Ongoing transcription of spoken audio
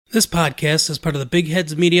This podcast is part of the Big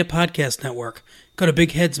Heads Media Podcast Network. Go to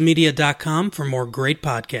bigheadsmedia.com for more great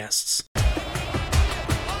podcasts.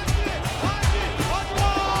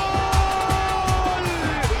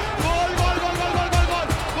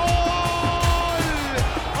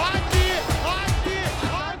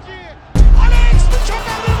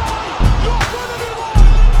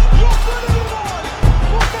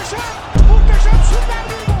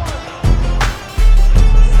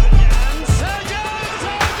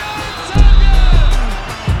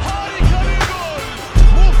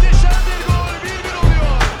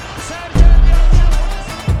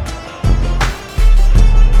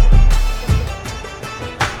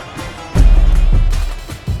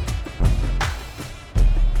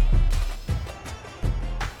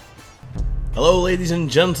 Hello ladies and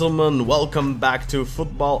gentlemen, welcome back to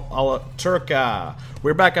Football Ala Turca.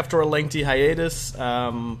 We're back after a lengthy hiatus.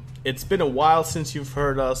 It's been a while since you've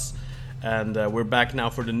heard us, and we're back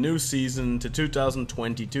now for the new season, the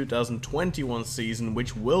 2020-2021 season,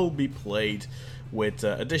 which will be played with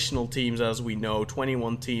additional teams, as we know,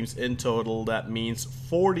 21 teams in total. That means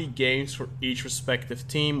 40 games for each respective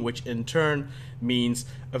team, which in turn means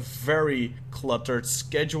a very cluttered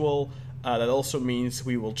schedule. That also means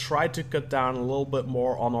we will try to cut down a little bit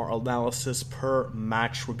more on our analysis per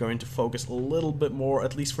match. We're going to focus a little bit more,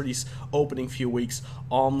 at least for these opening few weeks,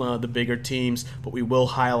 on the bigger teams. But we will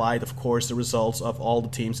highlight, of course, the results of all the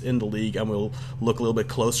teams in the league, and we'll look a little bit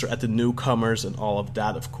closer at the newcomers and all of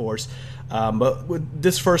that, of course. But with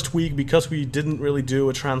this first week, because we didn't really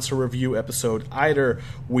do a transfer review episode either,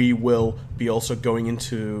 we will be also going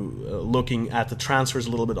into looking at the transfers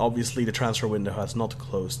a little bit. Obviously, the transfer window has not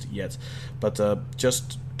closed yet. But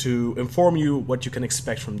just to inform you what you can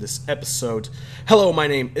expect from this episode. Hello, my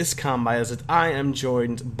name is Kaan Bayezid. I am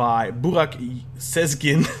joined by Burak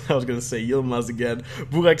Sezgin. I was going to say Yilmaz again.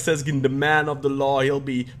 Burak Sezgin, the man of the law. He'll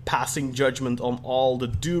be passing judgment on all the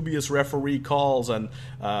dubious referee calls, and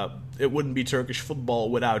it wouldn't be Turkish football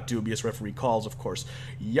without dubious referee calls, of course.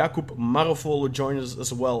 Jakub Marofolu joins us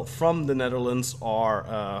as well from the Netherlands, our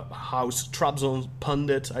house Trabzon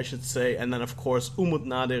pundit, I should say. And then, of course, Umut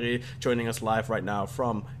Naderi joining us live right now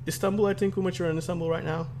from Istanbul. I think, Umut, you're in Istanbul right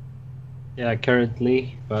now? Yeah,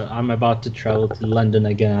 currently, but I'm about to travel to London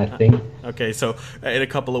again, I think. Okay, so in a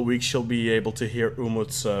couple of weeks you'll be able to hear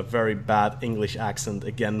Umut's very bad English accent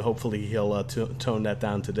again. Hopefully he'll tone that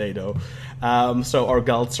down today, though. So our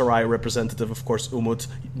Galatasaray representative, of course, Umut.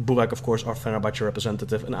 Burak, of course, our Fenerbahce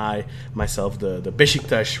representative. And I, myself, the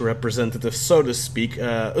Beşiktaş representative, so to speak.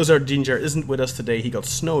 Uzar Dinger isn't with us today. He got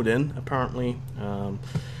snowed in, apparently.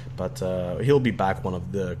 But he'll be back one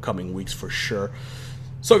of the coming weeks for sure.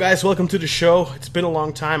 So guys, welcome to the show. It's been a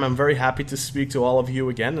long time. I'm very happy to speak to all of you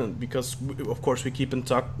again, and because of course we keep in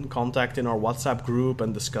contact in our WhatsApp group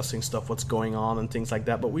and discussing stuff, what's going on and things like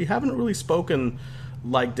that, but we haven't really spoken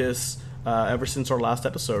like this ever since our last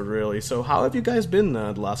episode, really. So how have you guys been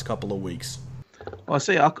the last couple of weeks? Well,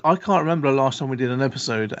 I can't remember the last time we did an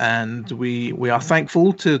episode, and we are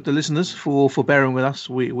thankful to the listeners for bearing with us.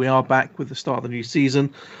 We are back with the start of the new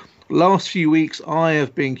season. Last few weeks I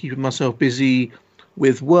have been keeping myself busy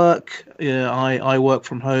with work. I work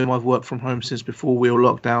from home. I've worked from home since before we were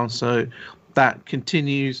locked down, so that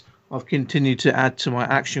continues. I've continued to add to my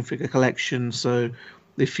action figure collection, so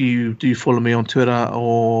if you do follow me on Twitter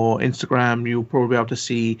or Instagram, you'll probably be able to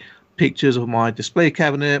see pictures of my display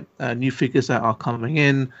cabinet, new figures that are coming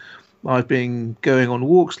in. I've been going on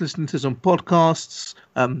walks, listening to some podcasts,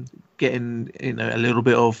 getting a little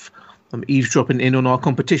bit of eavesdropping in on our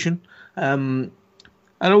competition, and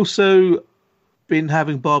also been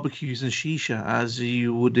having barbecues and shisha, as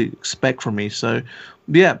you would expect from me. So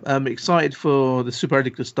yeah, I'm excited for the Super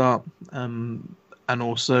League to start, and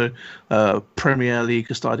also Premier League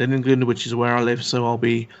to start in England, which is where I live. So I'll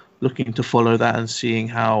be looking to follow that and seeing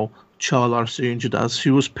how Çağlar Söyüncü does,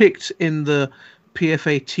 who was picked in the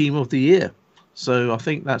PFA Team of the Year. So I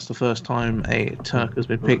think that's the first time a Turk has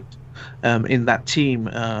been picked in that team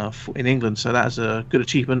in England. So that's a good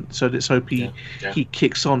achievement. So let's hope he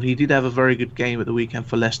kicks on. He did have a very good game at the weekend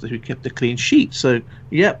for Leicester, who kept a clean sheet. So,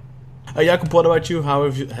 yeah. Jakub, what about you? How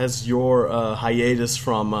has your hiatus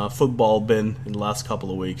from football been in the last couple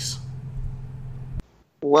of weeks?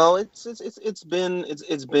 Well, it's been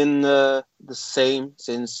the same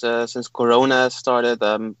since Corona started.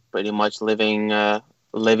 I'm pretty much living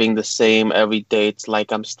the same every day. It's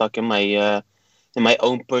like I'm stuck in my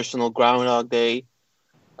own personal Groundhog Day.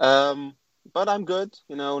 But I'm good.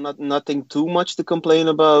 Nothing too much to complain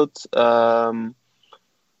about.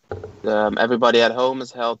 Everybody at home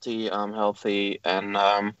is healthy. I'm healthy, and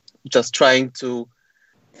just trying to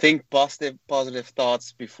think positive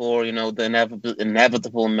thoughts before the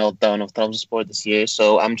inevitable meltdown of Trabzonspor this year.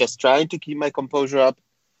 So I'm just trying to keep my composure up.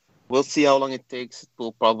 We'll see how long it takes. It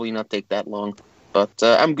will probably not take that long, but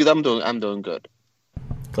I'm good. I'm doing good.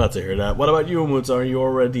 Glad to hear that. What about you, Moods? Are you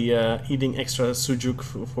already eating extra sujuk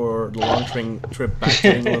for the long trip back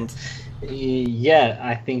to England? Yeah,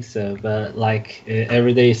 I think so. But like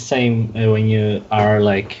every day is same when you are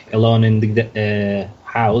like alone in the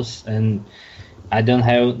house, and I don't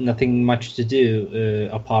have nothing much to do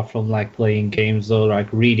apart from like playing games or like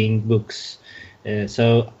reading books.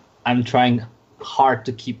 So I'm trying hard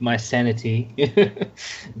to keep my sanity.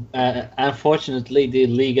 Unfortunately, the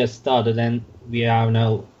league has started, and we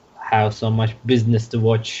now have so much business to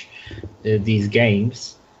watch these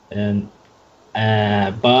games, and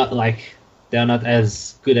but like they're not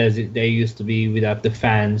as good as they used to be without the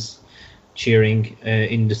fans cheering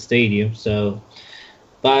in the stadium. So,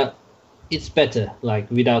 but it's better. Like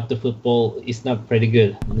without the football, it's not pretty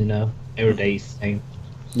good. Every day is the same.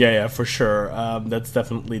 Yeah, for sure. That's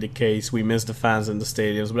definitely the case. We miss the fans in the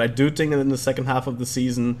stadiums, but I do think that in the second half of the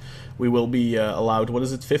season, we will be allowed,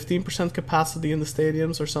 15% capacity in the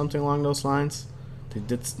stadiums or something along those lines? They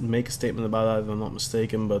did make a statement about that, if I'm not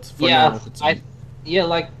mistaken, but for now...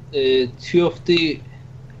 two of the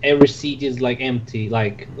every seat is like empty,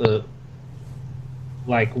 like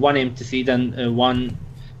one empty seat and one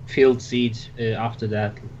filled seat after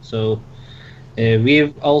that. So...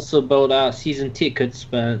 we've also bought our season tickets,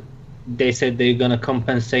 but they said they're gonna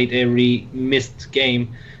compensate every missed game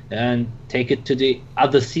and take it to the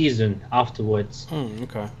other season afterwards.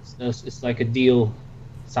 Okay. So it's like a deal,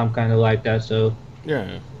 some kind of like that. So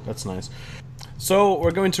yeah, that's nice. So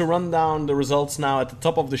we're going to run down the results now at the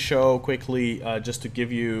top of the show quickly, just to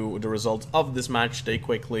give you the results of this match day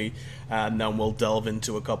quickly, and then we'll delve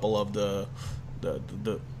into a couple of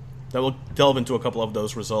we'll delve into a couple of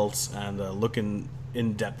those results and look in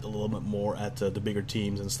depth a little bit more at the bigger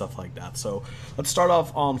teams and stuff like that. So let's start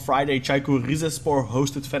off on Friday. Çaykur Rizespor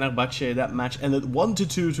hosted Fenerbahçe. That match ended 1-2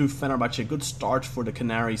 to Fenerbahçe. Good start for the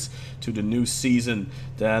Canaries to the new season.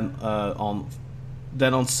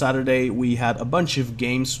 Then on Saturday, we had a bunch of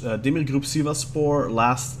games. Demirgroup Sivasspor,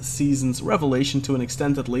 last season's revelation to an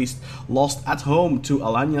extent at least, lost at home to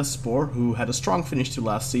Alanyaspor, who had a strong finish to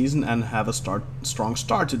last season and have a strong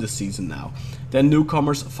start to this season now. Then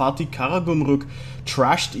newcomers Fatih Karagümrük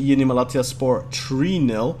trashed Yeni Malatyaspor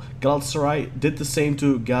 3-0. Galatasaray did the same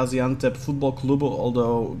to Gaziantep Futbol Club,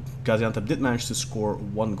 although Gaziantep did manage to score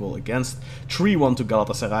one goal against. 3-1 to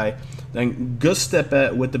Galatasaray. Then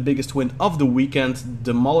Göztepe with the biggest win of the weekend,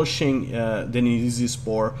 demolishing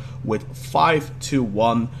Denizlispor with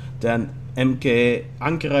 5-1. Then MK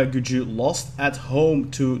Ankaragücü lost at home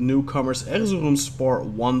to newcomers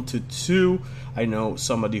Erzurumspor 1-2. I know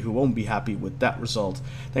somebody who won't be happy with that result.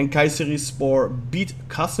 Then Kayserispor beat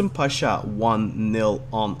Kasımpaşa 1-0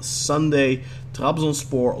 on Sunday.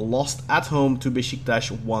 Trabzonspor lost at home to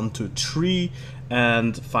Beşiktaş 1-3.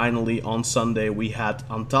 And finally, on Sunday, we had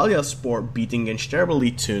Antalyaspor beating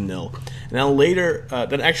Gençlerbirliği 2-0. And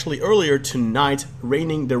then earlier tonight,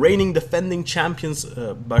 the reigning defending champions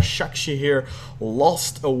Başakşehir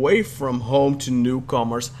lost away from home to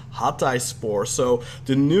newcomers Hatayspor. So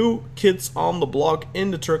the new kids on the block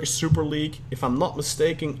in the Turkish Super League, if I'm not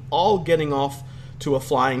mistaken, all getting off to a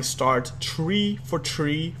flying start. 3 for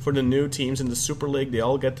 3 for the new teams in the Super League. They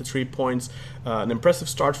all get the 3 points. An impressive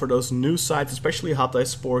start for those new sides, especially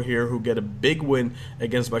Hatayspor here, who get a big win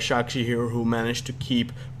against Başakşehir, who managed to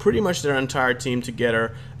keep pretty much their entire team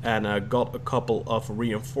together and got a couple of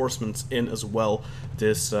reinforcements in as well.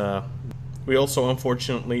 We also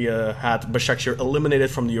unfortunately had Başakşehir eliminated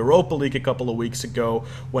from the Europa League a couple of weeks ago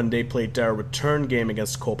when they played their return game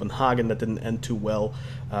against Copenhagen. That didn't end too well.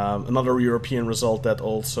 Another European result that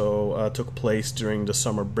also took place during the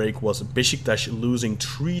summer break was Beşiktaş losing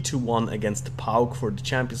 3-1 against PAOK for the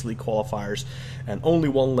Champions League qualifiers, and only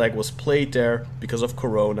one leg was played there because of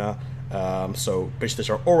Corona. So Beşiktaş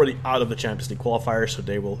are already out of the Champions League qualifiers, so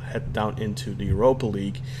they will head down into the Europa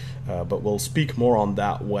League. But we'll speak more on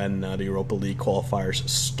that when the Europa League qualifiers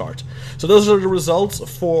start. So those are the results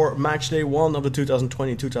for match day 1 of the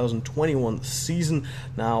 2020-2021 season.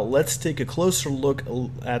 Now let's take a closer look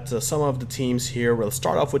at some of the teams here. We'll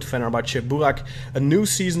start off with Fenerbahçe. Burak, a new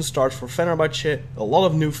season starts for Fenerbahçe. A lot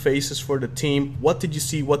of new faces for the team. What did you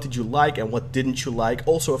see? What did you like? And what didn't you like?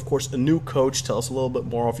 Also, of course, a new coach. Tell us a little bit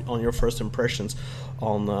more on your first impressions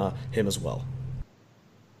on him as well.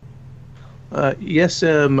 Yes,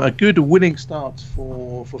 a good winning start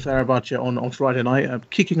for Fenerbahçe on Friday night,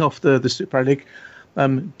 kicking off the Super League.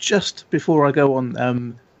 Just before I go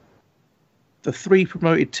on, the 3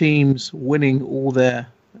 promoted teams winning all their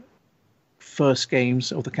first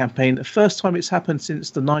games of the campaign. The first time it's happened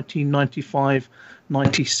since the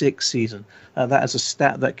 1995-96 season. That is a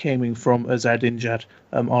stat that came in from Azad Injad,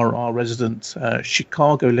 our resident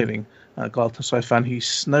Chicago living Galatasaray fan. He's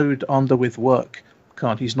snowed under with work.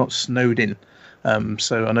 He's not snowed in.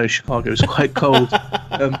 So I know Chicago is quite cold.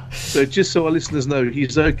 So just so our listeners know,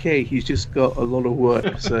 he's okay. He's just got a lot of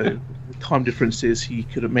work. So time difference is he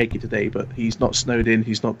couldn't make it today, but he's not snowed in.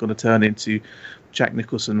 He's not going to turn into Jack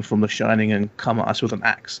Nicholson from The Shining and come at us with an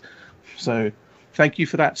axe. So thank you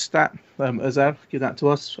for that stat, Azad. Give that to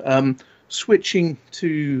us. Switching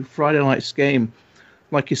to Friday night's game,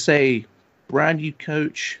 like you say, brand new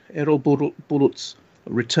coach, Erol Bulut,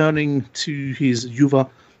 returning to his Juve.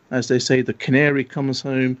 As they say, the Canary comes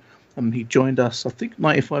home. He joined us, I think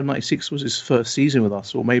 95-96 was his first season with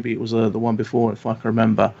us, or maybe it was the one before, if I can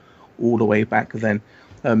remember, all the way back then.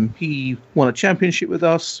 He won a championship with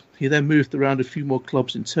us. He then moved around a few more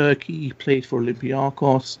clubs in Turkey. He played for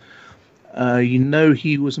Olympiakos.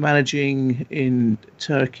 He was managing in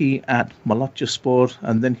Turkey at Malatyaspor,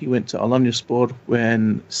 and then he went to Alanyaspor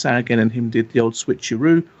when Sergen and him did the old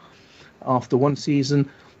switcheroo after one season.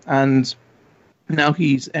 And now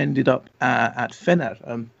he's ended up at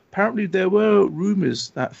Fener. Apparently, there were rumours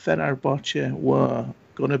that Fenerbahce were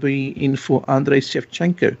going to be in for Andrei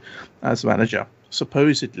Shevchenko as manager,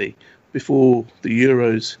 supposedly, before the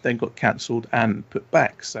Euros then got cancelled and put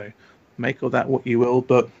back. So make of that what you will.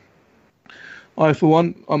 But I, for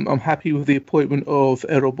one, I'm happy with the appointment of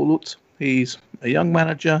Erol Bulut. He's a young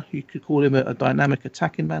manager. You could call him a dynamic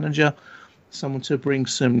attacking manager, someone to bring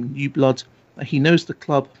some new blood. He knows the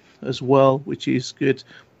club as well, which is good.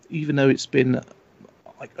 Even though it's been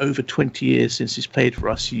like over 20 years since he's played for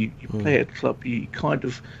us, you play at a club, you kind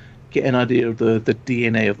of get an idea of the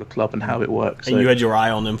DNA of the club and how it works. And you had your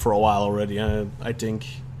eye on him for a while already. I think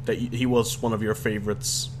that he was one of your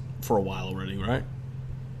favourites for a while already, right?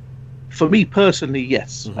 For me personally,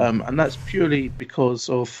 yes. And that's purely because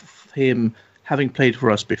of him having played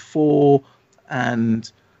for us before,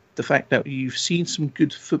 and the fact that you've seen some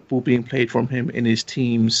good football being played from him in his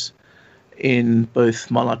teams in both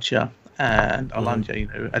Malatya and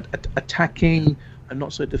Alanya, attacking and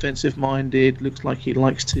not so defensive minded. Looks like he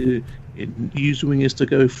likes to use wingers to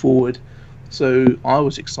go forward. So I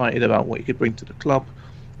was excited about what he could bring to the club,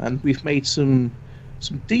 and we've made some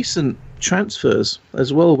decent transfers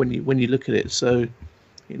as well when you look at it. So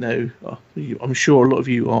I'm sure a lot of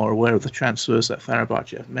you are aware of the transfers that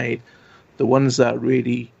Fenerbahce have made. The ones that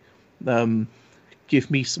really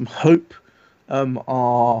give me some hope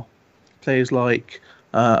are players like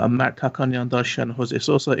Mert Hakan Yandash and Jose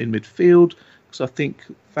Sosa in midfield, because I think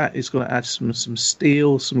that is going to add some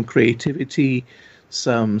steel, some creativity,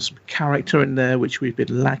 some character in there, which we've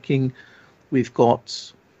been lacking. We've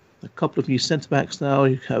got a couple of new centre-backs now.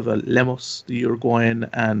 You have Lemos, the Uruguayan,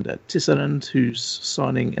 and Tisserand, who's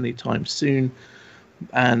signing anytime soon.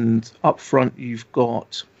 And up front, you've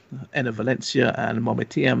got Enner Valencia and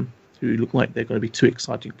Mometiem, who look like they're going to be two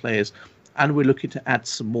exciting players. And we're looking to add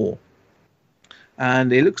some more.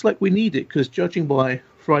 And it looks like we need it, because judging by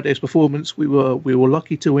Friday's performance, we were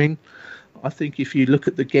lucky to win. I think if you look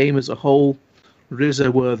at the game as a whole, Rize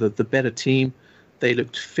were the better team. They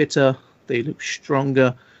looked fitter. They looked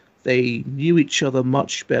stronger. They knew each other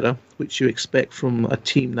much better, which you expect from a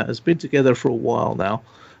team that has been together for a while now.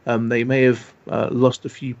 They may have lost a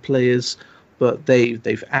few players, but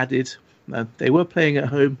they've added. They were playing at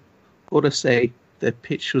home. Gotta say, their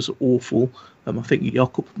pitch was awful. I think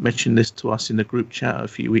Jakub mentioned this to us in the group chat a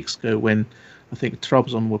few weeks ago when I think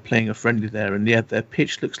Trabzon were playing a friendly there, and yeah, their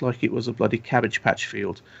pitch looks like it was a bloody cabbage patch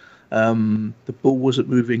field. The ball wasn't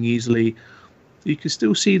moving easily. You can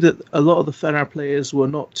still see that a lot of the Fener players were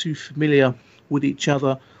not too familiar with each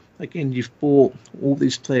other. Again, you've bought all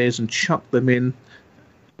these players and chucked them in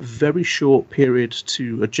a very short period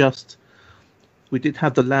to adjust. We did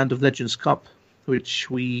have the Land of Legends Cup, which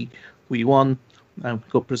we won.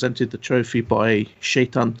 Got presented the trophy by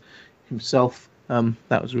Shaitan himself.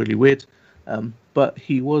 That was really weird. But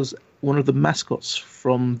he was one of the mascots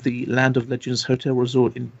from the Land of Legends Hotel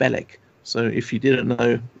Resort in Belek. So if you didn't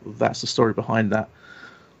know, that's the story behind that.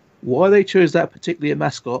 Why they chose that particular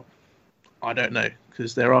mascot, I don't know,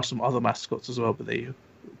 because there are some other mascots as well, but they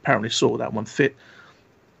apparently saw that one fit.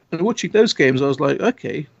 And watching those games, I was like,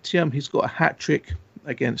 okay, Tiam, he's got a hat-trick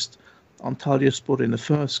against Antalyaspor in the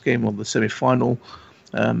first game of the semi-final,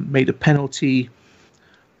 made a penalty,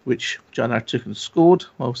 which Can Ertuğrul scored.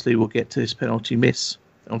 Obviously, we'll get to his penalty miss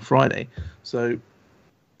on Friday. So,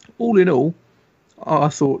 all in all, I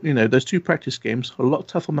thought, those two practice games, a lot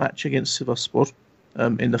tougher match against Sivasspor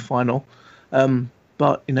in the final.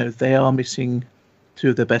 But, they are missing two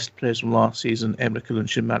of their best players from last season, Emre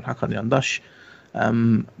Kılınç and Mert Hakan Yandaş.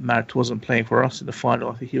 Mert wasn't playing for us in the final.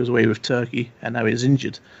 I think he was away with Turkey, and now he's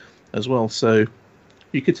injured as well. So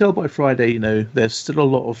you could tell by Friday, there's still a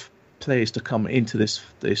lot of players to come into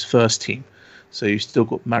this first team. So you still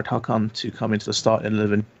got Mert Hakan to come into the starting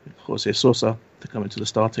 11, Jose Sosa to come into the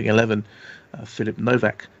starting 11, Filip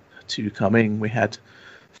Novak to come in. We had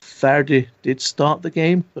Ferdi did start the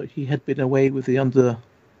game, but he had been away with the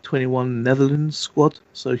under-21 Netherlands squad,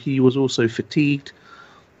 so he was also fatigued.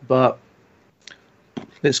 But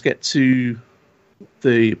let's get to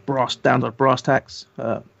the brass tacks.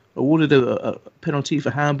 Awarded a penalty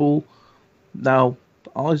for handball. Now,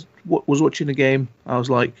 I was watching the game. I was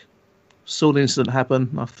like, saw the incident happen.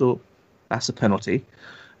 I thought, that's a penalty.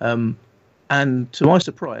 And to my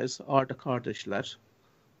surprise, Arda Kardeşler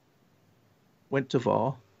went to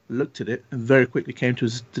VAR, looked at it, and very quickly came to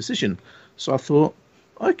his decision. So I thought,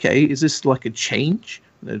 okay, is this like a change?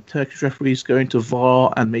 Turkish referees going to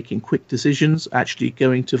VAR and making quick decisions, actually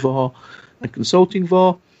going to VAR and consulting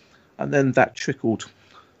VAR. And then that trickled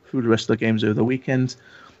through the rest of the games over the weekend.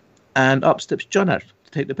 And up steps Caner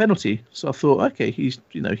to take the penalty. So I thought, okay, he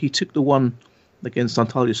took the one against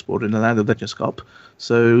Antalyaspor in the Land of Legends Cup.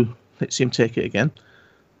 So let's see him take it again.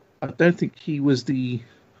 I don't think he was the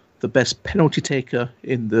best penalty taker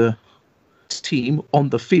in the team on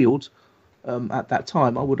the field at that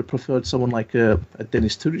time. I would have preferred someone like a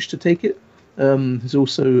Dennis Turic to take it. He's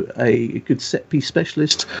also a good set piece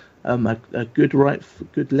specialist, a good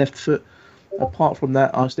good left foot. Apart from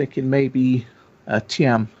that, I was thinking maybe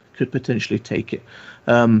Tiam could potentially take it.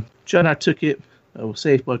 Caner took it,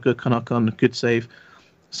 saved by Gökhan Akın, good save.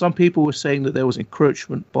 Some people were saying that there was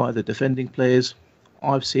encroachment by the defending players.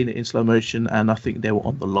 I've seen it in slow motion, and I think they were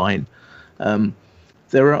on the line.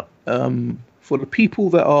 There are, for the people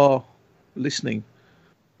that are listening,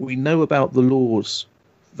 we know about the laws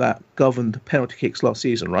that governed penalty kicks last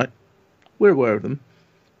season, right? We're aware of them.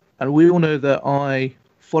 And we all know that I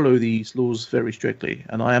follow these laws very strictly.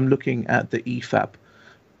 And I am looking at the EFAP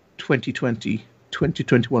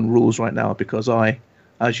 2020-2021 rules right now because I,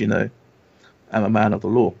 as you know, am a man of the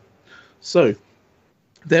law. So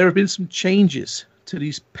there have been some changes to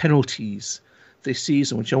these penalties this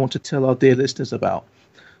season, which I want to tell our dear listeners about.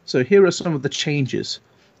 So here are some of the changes.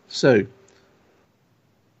 So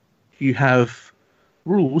you have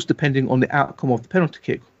rules depending on the outcome of the penalty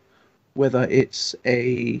kick, whether it's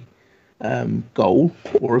a goal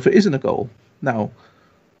or if it isn't a goal. Now,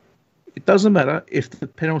 it doesn't matter if the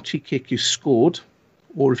penalty kick is scored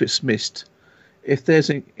or if it's missed. If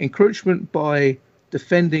there's an encroachment by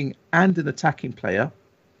defending and an attacking player,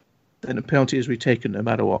 then a penalty is retaken no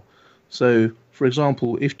matter what. So, for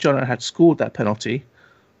example, if Caner had scored that penalty,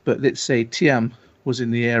 but let's say Tiam was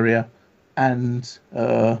in the area and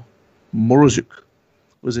Morozuk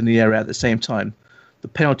was in the area at the same time, the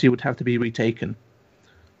penalty would have to be retaken.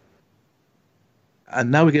 And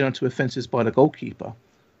now we get on to offences by the goalkeeper.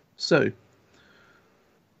 So,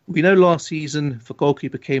 we know last season, if a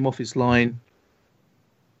goalkeeper came off his line,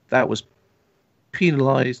 that was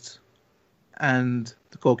penalised and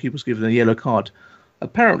the goalkeeper was given a yellow card.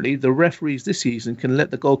 Apparently, the referees this season can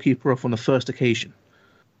let the goalkeeper off on the first occasion.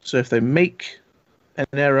 So if they make an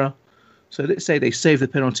error, so let's say they saved the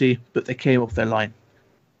penalty, but they came off their line.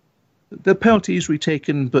 The penalty is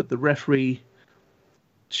retaken, but the referee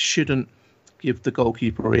shouldn't give the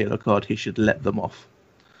goalkeeper a yellow card. He should let them off.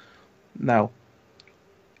 Now,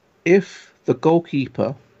 if the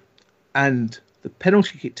goalkeeper and the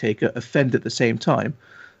penalty kick taker offend at the same time,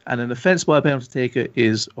 and an offence by a penalty taker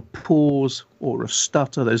is a pause or a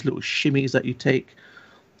stutter, those little shimmies that you take,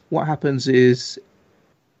 what happens is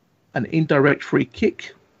an indirect free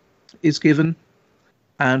kick is given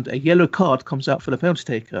and a yellow card comes out for the penalty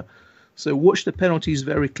taker. So watch the penalties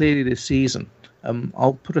very clearly this season.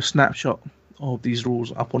 I'll put a snapshot of these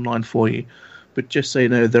rules up online for you, but just so you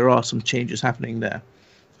know, there are some changes happening there.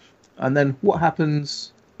 And then what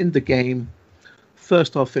happens in the game?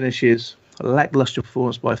 First half finishes, a lackluster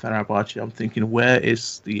performance by Fenerbahce. I'm thinking, where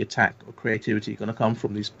is the attack or creativity going to come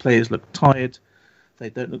from? These players look tired. They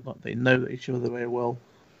don't look like they know each other very well.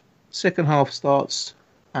 Second half starts,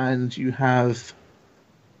 and you have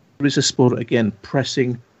Rizespor again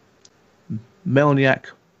pressing. Melniak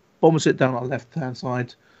bombs it down our left-hand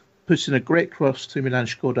side, puts in a great cross to Milan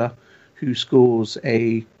Škoda, who scores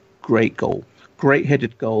a great goal.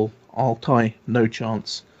 Great-headed goal. Altay, no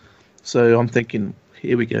chance. So I'm thinking,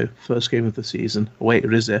 here we go. First game of the season. Away to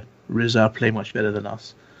Rize. Rize are playing much better than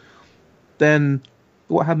us. Then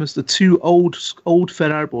what happens? The two old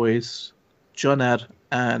Fener boys, Caner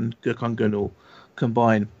and Gökhan Gönül,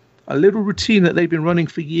 combine. A little routine that they've been running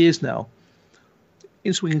for years now.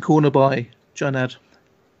 In swinging corner by Janad,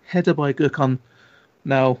 header by Gökhan.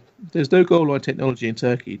 Now, there's no goal line technology in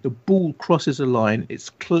Turkey. The ball crosses a line. It's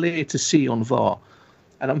clear to see on VAR.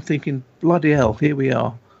 And I'm thinking, bloody hell, here we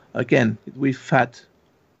are. Again, we've had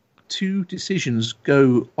 2 decisions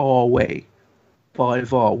go our way by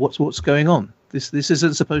VAR. What's going on? This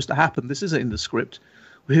isn't supposed to happen. This isn't in the script.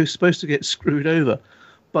 We're supposed to get screwed over.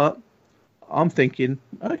 But I'm thinking,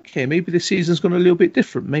 okay, maybe this season's gone a little bit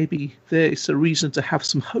different. Maybe there's a reason to have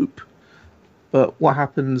some hope. But what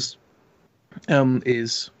happens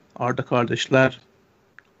is Arda Kardeşler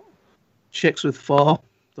checks with VAR,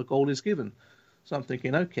 the goal is given. So I'm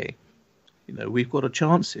thinking, okay, we've got a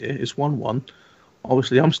chance here. It's 1-1.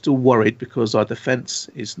 Obviously, I'm still worried because our defence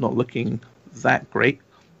is not looking that great,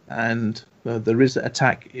 and the Rize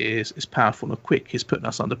attack is powerful and quick. He's putting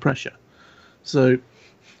us under pressure. So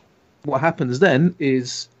what happens then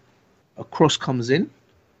is a cross comes in.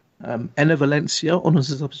 Enner Valencia, on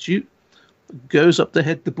as a substitute, goes up to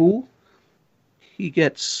head the ball. He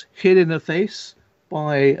gets hit in the face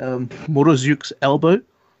by Morozuk's elbow.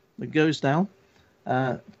 It goes down.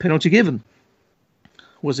 Penalty given.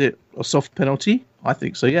 Was it a soft penalty? I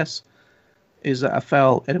think so, yes. Is that a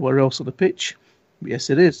foul anywhere else on the pitch?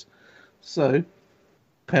 Yes, it is. So,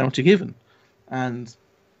 penalty given. And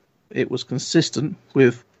it was consistent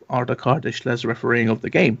with Arda Kardeşler's refereeing of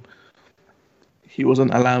the game. He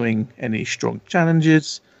wasn't allowing any strong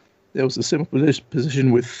challenges. There was a similar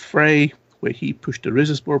position with Frey, where he pushed the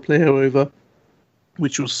Rizespor player over,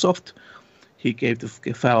 which was soft. He gave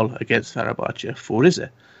the foul against Fenerbahce for Rize.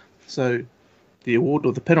 So the award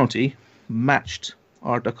of the penalty matched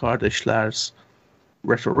Arda Kardeşler's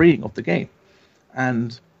refereeing of the game.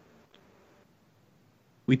 And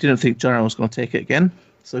we didn't think Jaran was going to take it again.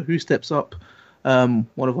 So who steps up? One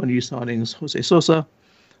of our new signings, Jose Sosa,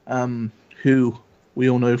 who we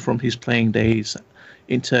all know from his playing days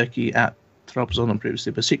in Turkey at Trabzon and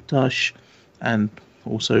previously Besiktas, and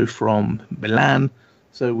also from Milan.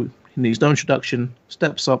 So he needs no introduction,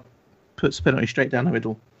 steps up, puts the penalty straight down the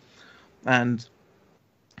middle. And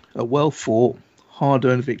a well-fought,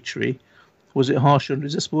 hard-earned victory. Was it harsh on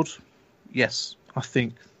Rizespor? Yes. I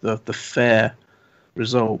think the fair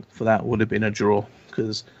result for that would have been a draw,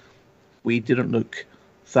 because we didn't look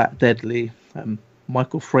that deadly.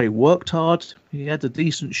 Michael Frey worked hard. He had a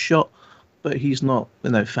decent shot, but he's not,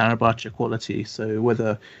 Fenerbahce quality. So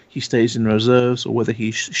whether he stays in reserves or whether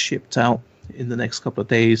he's shipped out in the next couple of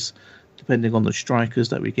days, depending on the strikers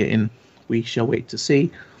that we get in, we shall wait to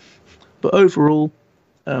see. But overall,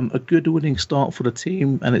 a good winning start for the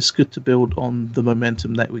team, and it's good to build on the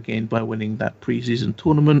momentum that we gained by winning that pre-season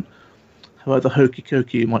tournament. However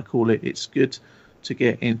hokey-cokey you might call it, it's good to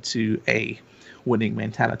get into a winning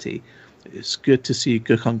mentality. It's good to see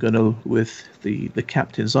Gökhan Gönül with the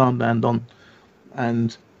captain's armband on,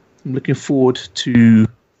 and I'm looking forward to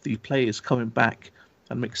the players coming back.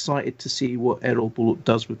 I'm excited to see what Erol Bulut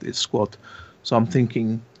does with this squad. So I'm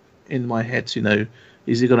thinking in my head,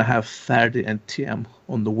 is he going to have Ferdi and Tiam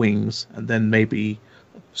on the wings, and then maybe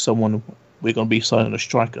we're going to be signing a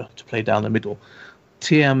striker to play down the middle.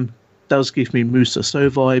 Tiam does give me Musa Sow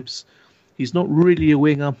vibes. He's not really a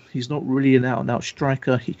winger. He's not really an out-and-out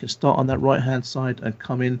striker. He can start on that right-hand side and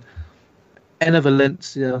come in. Enner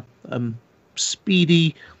Valencia,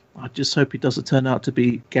 speedy. I just hope he doesn't turn out to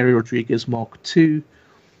be Gary Rodriguez Mark II.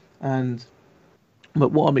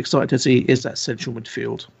 But what I'm excited to see is that central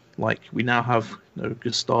midfield. Like, we now have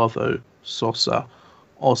Gustavo, Sosa,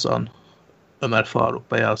 Ozan, Ömer Faruk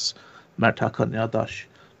Beyaz, Mert Hakan Yadaş.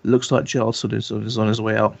 Looks like Gelson is on his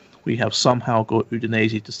way out. We have somehow got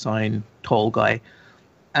Udinese to sign Tolgay.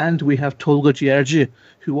 And we have Tolga Ciğerci,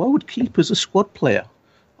 who I would keep as a squad player.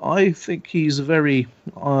 I think he's very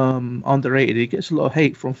underrated. He gets a lot of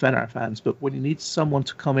hate from Fener fans, but when you need someone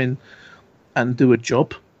to come in and do a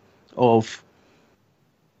job of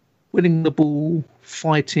winning the ball,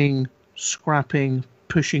 fighting, scrapping,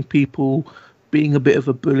 pushing people, being a bit of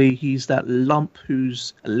a bully, he's that lump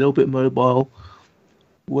who's a little bit mobile.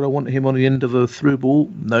 Would I want him on the end of a through ball?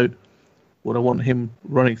 No. Would I want him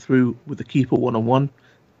running through with the keeper one-on-one?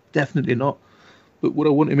 Definitely not. But would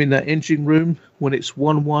I want him in that engine room when it's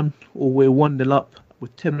 1-1 or we're 1-0 up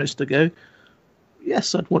with 10 minutes to go?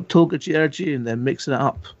 Yes, I'd want Tolga Ciğerci and then mixing it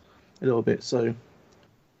up a little bit. So,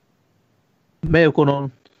 may have gone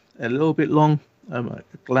on a little bit long. I'm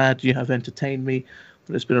glad you have entertained me,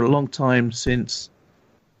 but it's been a long time since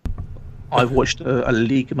I've watched a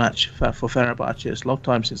league match for Fenerbahce. It's a long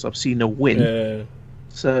time since I've seen a win.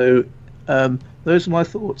 So those are my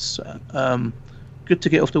thoughts. Good to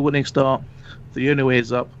get off the winning start. The only way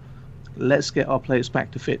is up. Let's get our players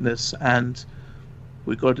back to fitness, and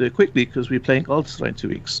we've got to do it quickly because we're playing Galatasaray in 2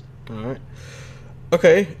 weeks. All right.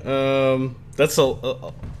 Okay. That's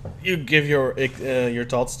all. You give your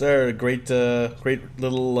thoughts there. A great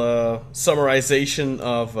little summarization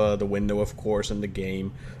of the window, of course, and the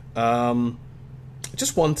game.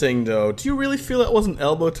 Just one thing though, do you really feel that was an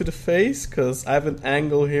elbow to the face? Because I have an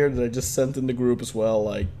angle here that I just sent in the group as well.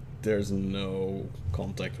 Like, there's no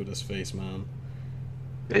contact with his face, man.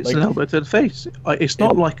 It's Like, an elbow to the face. It's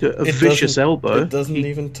not like a vicious elbow. It doesn't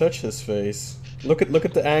even touch his face. Look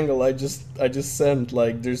at the angle I just sent.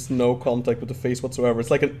 Like, there's no contact with the face whatsoever. It's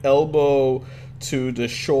like an elbow to the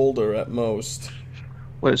shoulder at most.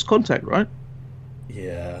 Well, it's contact, right?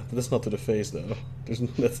 Yeah, but that's not to the face though.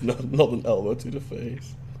 That's not an elbow to the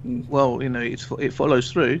face. Well, it follows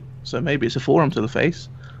through, so maybe it's a forearm to the face,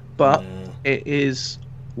 but it is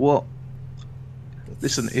what.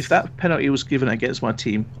 Listen, if that penalty was given against my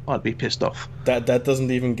team, I'd be pissed off. That doesn't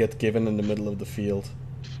even get given in the middle of the field.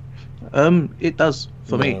 It does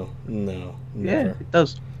for me. No, Yeah, never. it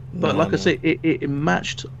does. But No, like no. I say, it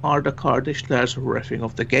matched Arda Kardishler's reffing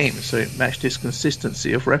of the game, so it matched his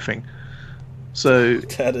consistency of reffing. So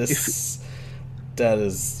That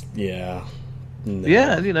is yeah. No.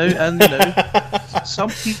 yeah, and some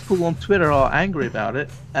people on Twitter are angry about it,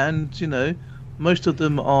 and most of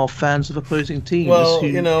them are fans of opposing teams. Well,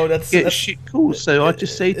 who that's get shit calls. So I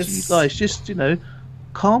just say to you it's- guys, just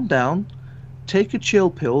calm down, take a chill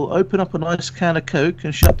pill, open up a nice can of Coke,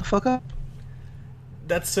 and shut the fuck up.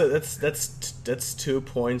 That's 2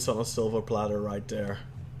 points on a silver platter right there.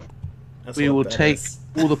 That's We what will that take is.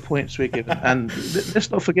 all the points we're given, and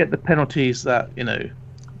let's not forget the penalties that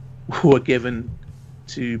were given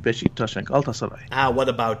to Beşiktaş and Galatasaray.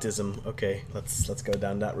 Whataboutism. Okay, let's go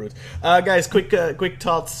down that route. Guys, quick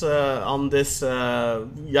thoughts on this.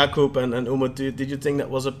 Jakub and Umut, did you think that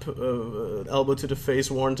was a elbow to the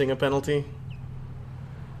face warranting a penalty?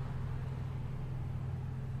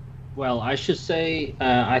 Well, I should say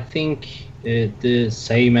I think the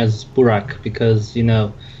same as Burak, because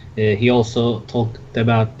he also talked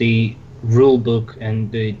about the rule book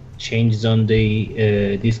and the changes on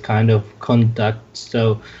the this kind of conduct.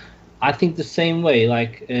 So I think the same way.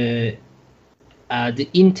 Like the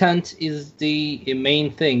intent is the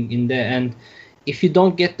main thing in there, and if you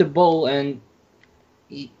don't get the ball, and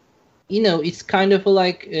it's kind of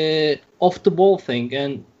like off the ball thing,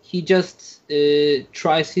 and he just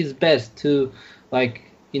tries his best to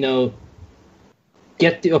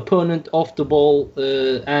get the opponent off the ball,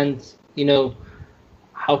 and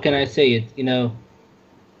how can I say it?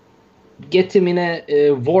 Get him in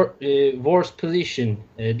a worse position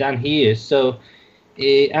than he is. So,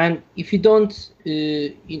 and if you don't,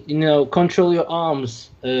 control your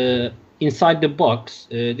arms inside the box,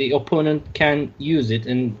 the opponent can use it,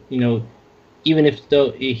 and even if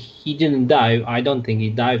he didn't dive, I don't think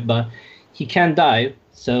he dived, but he can dive.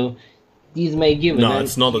 So these may give. No,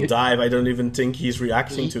 it's not a dive. I don't even think he's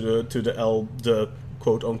reacting to the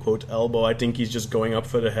quote unquote elbow. I think he's just going up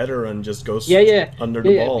for the header and just goes under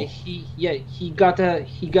the ball. He got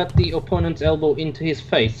the opponent's elbow into his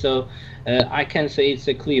face. So I can say it's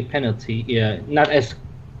a clear penalty. Yeah, not as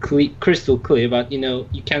crystal clear, but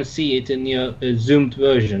you can see it in your zoomed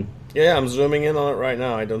version. Yeah, I'm zooming in on it right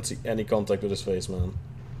now. I don't see any contact with his face, man.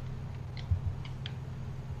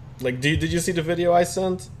 Like, did you see the video I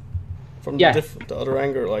sent from the other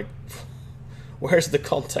angle? Like, where's the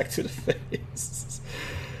contact to the face?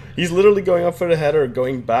 He's literally going up for the header,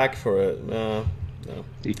 going back for it. No.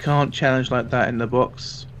 You can't challenge like that in the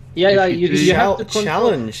box. Yeah, you have to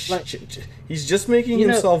challenge. He's just making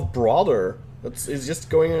himself broader. He's just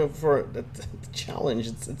going for the challenge.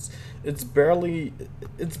 It's barely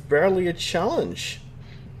a challenge.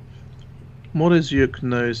 Moroziuk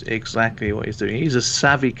knows exactly what he's doing. He's a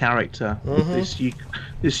savvy character.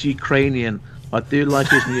 This Ukrainian. I do like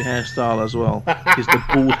his new hairstyle as well. He's the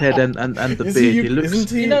bald head and the beard. He looks.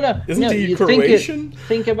 Isn't he Croatian?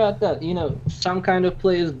 Think about that. Some kind of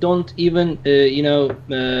players don't even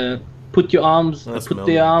put their arms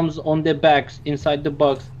on their backs inside the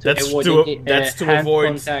box to avoid hand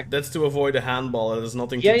contact. That's to avoid a handball. It has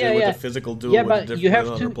nothing to do with the physical duel. Yeah, with but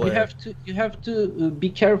you have to be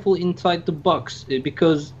careful inside the box,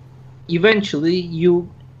 because eventually you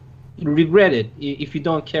regret it if you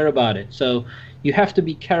don't care about it. So you have to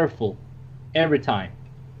be careful every time.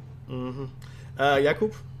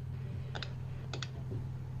 Jakub?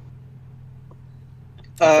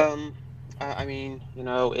 I mean,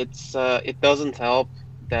 it doesn't help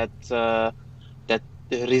that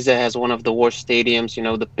Rize has one of the worst stadiums.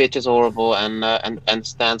 The pitch is horrible and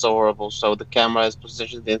stands are horrible. So the camera is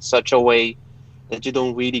positioned in such a way that you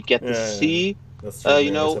don't really get to see That's true.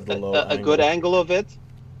 You know, a good angle of it.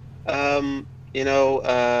 You know,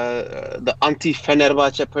 the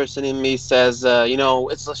anti-Fenerbahce person in me says, you know,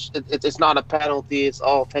 it's not a penalty. It's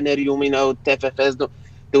all Fenerbahce, you know, TFF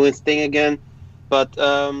doing its thing again. But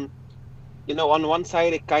you know, on one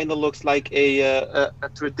side, it kind of looks like a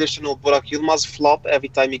traditional Burak Yilmaz flop every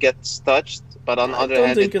time he gets touched. But on the other hand,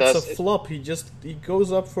 I don't think it's a flop. He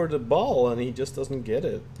goes up for the ball and he just doesn't get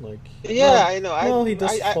it. Like, yeah, I know. Well, he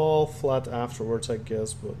does fall flat afterwards, I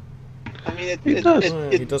guess, but. I mean, He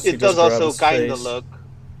does also kind of look.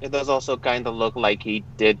 It does also kind of look like he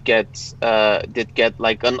did get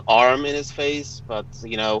like an arm in his face, but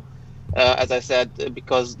you know, as I said,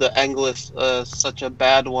 because the angle is such a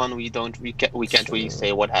bad one, we can't really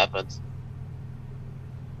say what happened.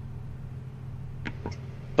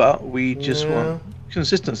 But we just want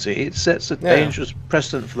consistency. It sets a dangerous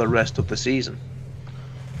precedent for the rest of the season.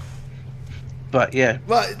 But yeah.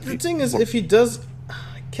 But the thing is, if he does.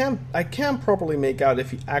 I can't properly make out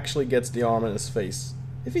if he actually gets the arm in his face.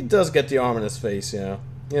 If he does get the arm in his face, you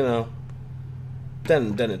know,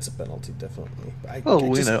 then it's a penalty, definitely.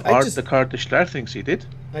 The card thinks he did.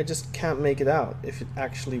 I just can't make it out if it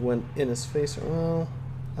actually went in his face. Well,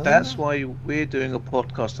 that's why we're doing a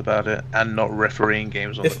podcast about it and not refereeing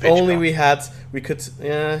games on the pitch. If only we could.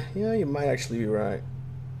 Yeah, you might actually be right.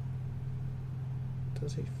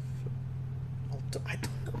 Does he? I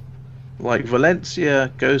don't. Like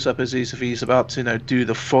Valencia goes up as if he's about to, do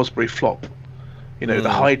the Fosbury flop, the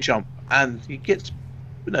high jump, and he gets,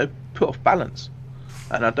 put off balance.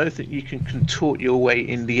 And I don't think you can contort your way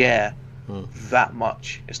in the air that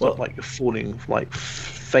much. It's not like you're falling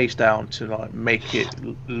face down to make it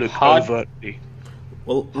look overtly.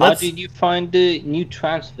 Well, how did you find the new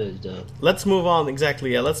transfers, though? Let's move on.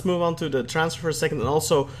 Exactly. Yeah, let's move on to the transfer for a second. And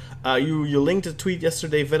also, you linked a tweet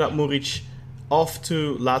yesterday, Vedat Muric off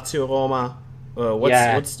to Lazio Roma.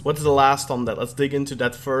 What's the last on that? Let's dig into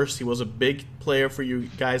that first. He was a big player for you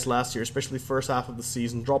guys last year, especially first half of the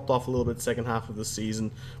season. Dropped off a little bit second half of the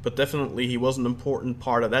season, but definitely he was an important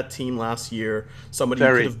part of that team last year. Somebody you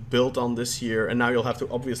could have built on this year, and now you'll have to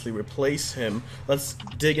obviously replace him. Let's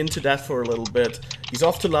dig into that for a little bit. He's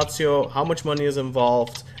off to Lazio. How much money is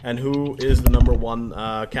involved, and who is the number one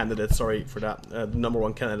candidate? Sorry for that. The number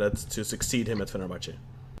one candidate to succeed him at Fenerbahce.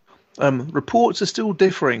 Reports are still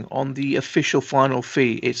differing on the official final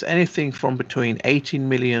fee. It's anything from between 18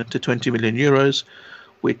 million to 20 million euros,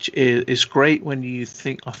 which is great when you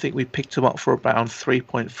think. I think we picked him up for around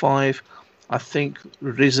 3.5. I think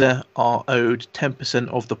Rize are owed 10%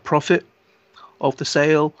 of the profit of the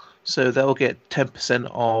sale, so they'll get 10%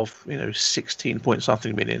 of 16 point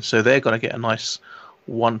something million. So they're going to get a nice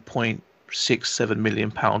 1.67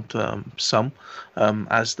 million pound sum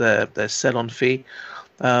as their sell-on fee.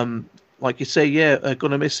 Like you say,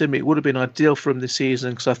 going to miss him. It would have been ideal for him this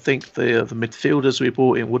season because I think the midfielders we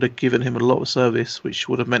brought in would have given him a lot of service, which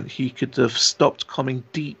would have meant he could have stopped coming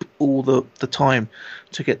deep all the time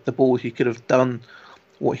to get the ball. He could have done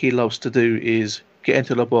what he loves to do, is get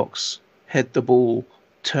into the box, head the ball,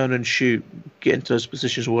 turn and shoot, get into those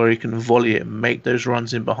positions where he can volley it and make those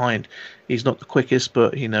runs in behind. He's not the quickest,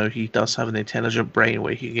 but he does have an intelligent brain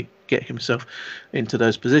where he can get himself into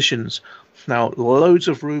those positions. Now, loads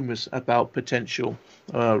of rumours about potential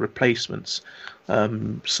replacements.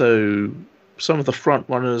 So some of the front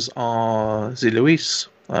runners are Zé Luís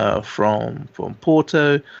from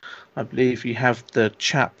Porto. I believe you have the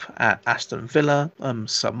chap at Aston Villa,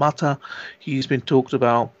 Samatta. He's been talked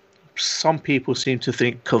about. Some people seem to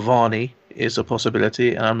think Cavani is a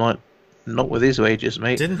possibility, and I'm not with his wages,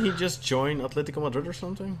 mate. Didn't he just join Atletico Madrid or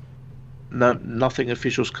something? No, nothing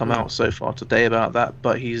official's come out so far today about that,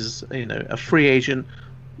 but he's a free agent.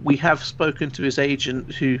 We have spoken to his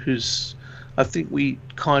agent, who's I think we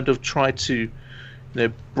kind of tried to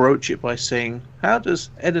broach it by saying, how does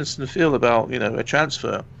Edinson feel about a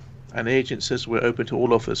transfer? And the agent says we're open to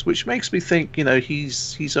all offers, which makes me think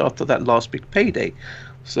he's after that last big payday.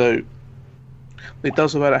 So it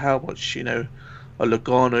doesn't matter how much a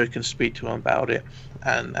Lugano can speak to him about it,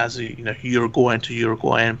 and as a Uruguayan to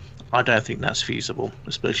Uruguayan, I don't think that's feasible,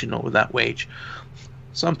 especially not with that wage.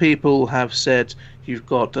 Some people have said you've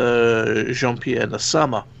got Jean-Pierre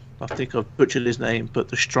Lasama. I think I've butchered his name, but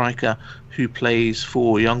the striker who plays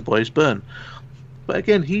for Young Boys Bern. But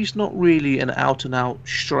again, he's not really an out-and-out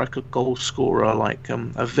striker goal scorer like a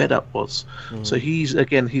Vedat was. So he's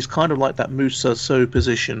kind of like that Moussa Sow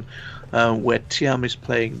position where Thiam is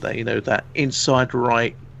playing that that inside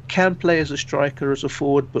right, can play as a striker, as a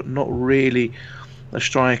forward, but not really a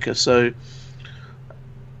striker. So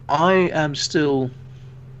I am still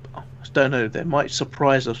don't know, they might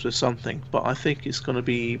surprise us with something, but I think it's going to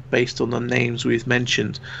be based on the names we've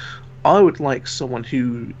mentioned. I would like someone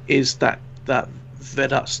who is that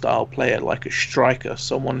Vedat style player, like a striker,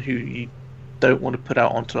 someone who you don't want to put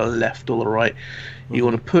out onto the left or the right. You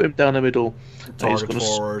want to put him down the middle. Target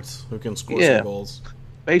forwards who can score some goals.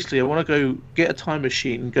 Basically, I want to go get a time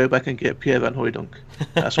machine and go back and get Pierre Van Hooijdonk.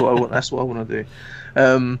 That's what I want. That's what I want to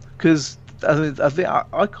do. Because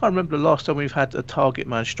I can't remember the last time we've had a target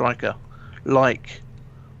man striker like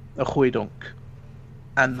a Hooijdonk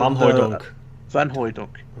and Van Hooijdonk. Van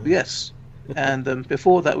Hooijdonk, yes. And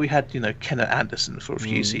before that, we had Kenneth Anderson for a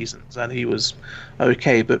few seasons, and he was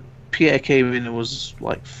okay. But Pierre came in and was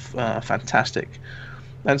like fantastic.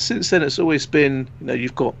 And since then, it's always been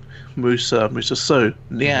you've got Moussa Sow.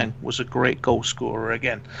 Niang was a great goal scorer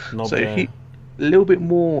again. He a little bit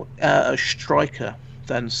more a striker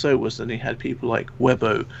than So was. Then he had people like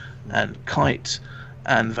Webbo and Kite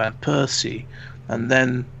and Van Persie, and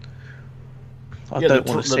then I don't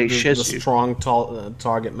want to say the strong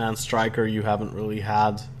target man striker you haven't really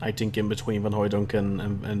had, I think, in between Van Hooijdonk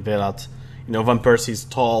and Vedat. Van Persie's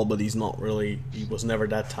tall, but he was never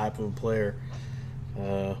that type of a player.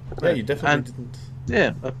 You definitely didn't.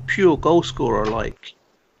 Yeah, a pure goal scorer like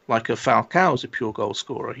a Falcao is a pure goal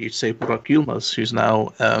scorer. You'd say Burak Yilmaz, who's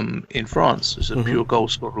now in France, is a pure goal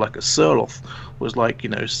scorer. Like a Surloth was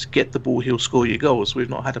get the ball, he'll score your goals. We've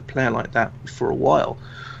not had a player like that for a while.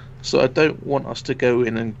 So I don't want us to go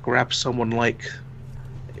in and grab someone like,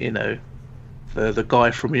 the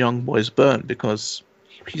guy from Young Boys Bern, because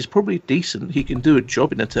he's probably decent. He can do a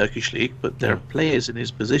job in the Turkish league, but there are players in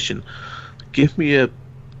his position. Give me a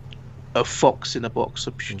fox in a box,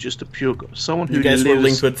 just a pure someone who. You guys were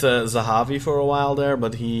linked with Zahavi for a while there,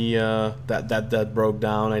 but he that broke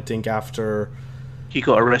down. I think after he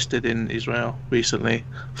got arrested in Israel recently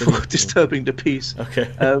for disturbing the peace.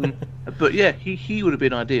 Okay. But yeah, he would have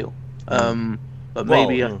been ideal. But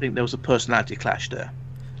maybe I think there was a personality clash there.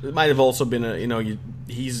 It might have also been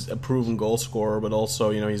he's a proven goal scorer, but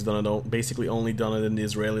also he's basically only done it in the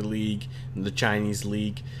Israeli league, in the Chinese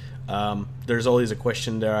league. There's always a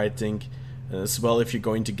question there, I think, as well. If you're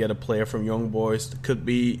going to get a player from Young Boys, it could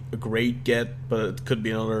be a great get, but it could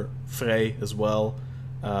be another Frey as well.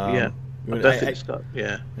 I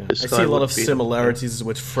see a lot of similarities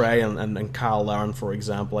with Frey and Kyle Lahren, for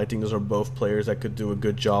example. I think those are both players that could do a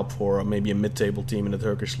good job for maybe a mid-table team in the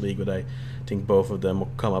Turkish league, but I think both of them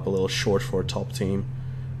will come up a little short for a top team.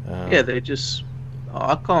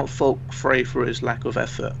 I can't fault Frey for his lack of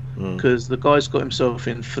effort, because the guy's got himself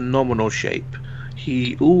in phenomenal shape.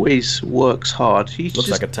 He always works hard. He looks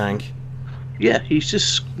like a tank. Yeah, he's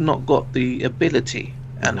just not got the ability,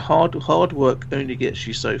 and hard work only gets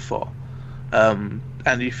you so far. And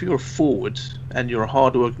if you're a forward and you're a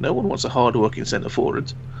hard worker, no one wants a hard working centre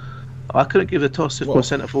forward. I couldn't give a toss if my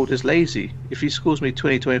centre forward is lazy. If he scores me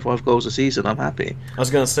 20-25 goals a season, I'm happy. I was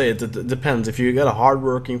going to say, it depends. If you get a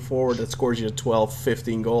hard-working forward that scores you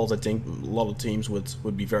 12-15 goals, I think a lot of teams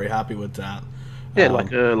would be very happy with that. Yeah,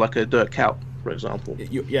 like a Dirk Kuyt, for example.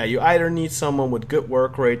 You either need someone with good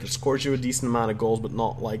work rate that scores you a decent amount of goals, but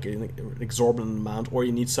not like an exorbitant amount, or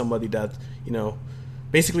you need somebody that,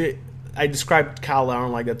 basically... I described Kyle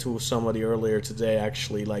Lahren like that to somebody earlier today,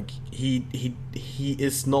 actually. Like, he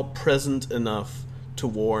is not present enough to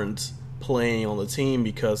warrant playing on the team,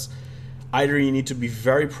 because either you need to be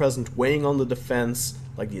very present, weighing on the defense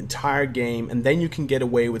like the entire game, and then you can get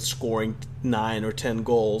away with scoring 9 or 10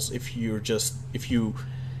 goals if you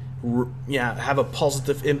have a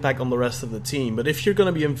positive impact on the rest of the team. But if you're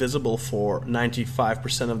going to be invisible for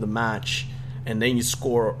 95% of the match, and then you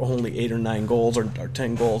score only 8 or 9 goals or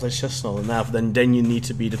 10 goals, that's just not enough. Then you need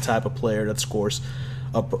to be the type of player that scores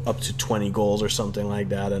up to 20 goals or something like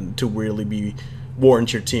that, and to really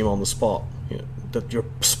warrant your team on the spot. That you're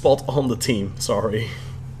spot on the team, sorry.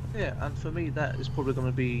 Yeah, and for me that is probably going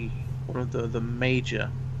to be one of the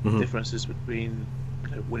major differences between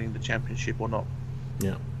winning the championship or not.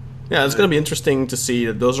 Yeah, it's going to be interesting to see.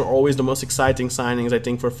 Those are always the most exciting signings, I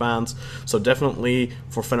think, for fans. So definitely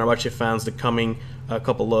for Fenerbahce fans, the coming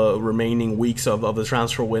couple of remaining weeks of the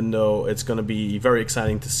transfer window, it's going to be very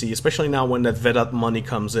exciting to see, especially now when that Vedat money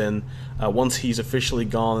comes in. Once he's officially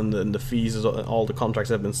gone and the fees, all the contracts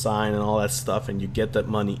have been signed and all that stuff, and you get that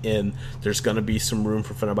money in, there's going to be some room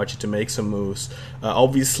for Fenerbahce to make some moves.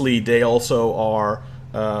 Obviously, they also are...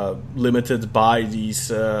 limited by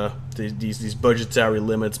these budgetary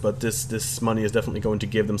limits, but this money is definitely going to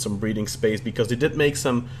give them some breathing space, because they did make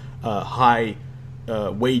some high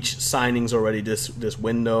wage signings already this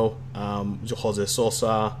window. Jose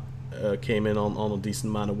Sosa came in on a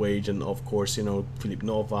decent amount of wage, and of course, Filip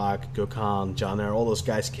Novak, Gökhan, Caner, all those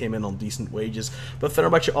guys came in on decent wages. But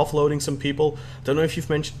Fenerbahce offloading some people. Don't know if you've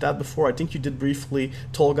mentioned that before. I think you did briefly.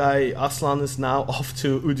 Tolgay Aslan is now off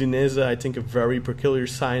to Udinese. I think a very peculiar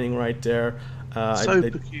signing right there.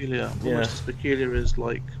 Peculiar. Yeah. Almost as peculiar as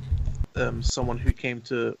like someone who came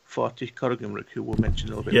to Fatih Karagümrük, who we'll mention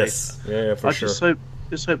a little bit later. Yeah, for sure.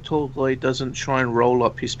 Just hope Tolgay doesn't try and roll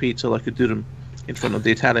up his pizza like a Durum in front of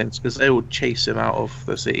the Italians, because they will chase him out of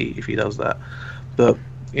the city if he does that. But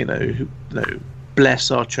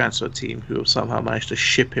bless our transfer team who have somehow managed to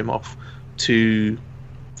ship him off to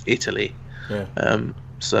Italy. Yeah.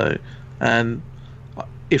 And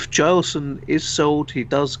if Giles is sold, he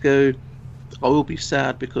does go. I will be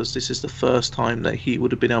sad, because this is the first time that he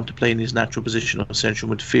would have been able to play in his natural position of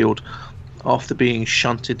central midfield after being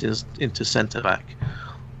shunted into centre back.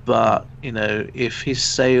 But if his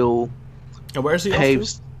sale where's he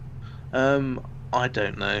paves, I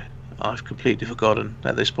don't know. I've completely forgotten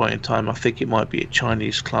at this point in time. I think it might be a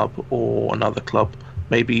Chinese club or another club.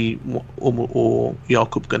 Maybe or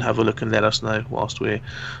Jakub can have a look and let us know whilst we're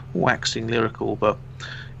waxing lyrical. But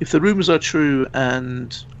if the rumours are true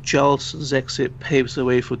and Jarlson's exit paves the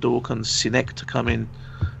way for Dorkan Sinek to come in,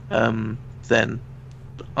 then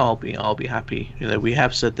I'll be happy. We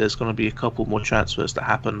have said there's going to be a couple more transfers to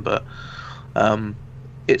happen, but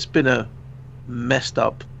it's been a messed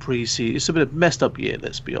up pre-season. It's been a messed up year,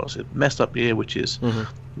 let's be honest. A messed up year, which is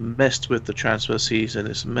messed with the transfer season.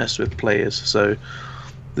 It's messed with players. So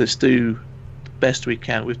let's do the best we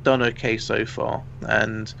can. We've done okay so far,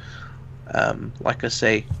 and like I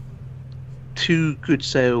say, 2 good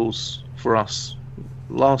sales for us.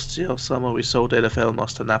 Last year summer we sold Elef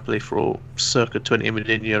Elmas to Napoli for circa 20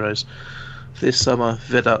 million euros. This summer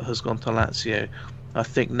Vedat has gone to Lazio. I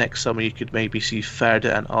think next summer you could maybe see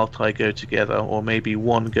Ferdi and Altay go together, or maybe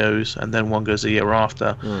one goes and then one goes a year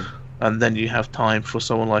after. And then you have time for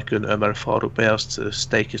someone like an Ömer Faruk Beyaz to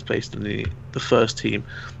stake his place in the first team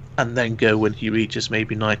and then go when he reaches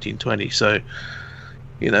maybe 19-20. So,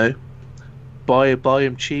 buy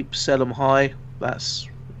him cheap, sell him high. That's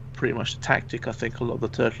pretty much the tactic I think a lot of the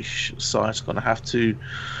Turkish sides are going to have to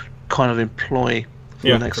kind of employ for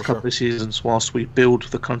the next couple of seasons whilst we build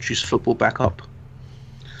the country's football back up.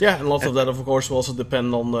 Yeah, and lots of that, of course, will also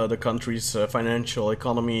depend on the country's financial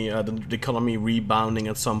economy, the economy rebounding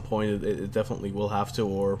at some point. It definitely will have to,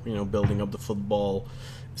 or building up the football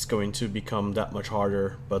is going to become that much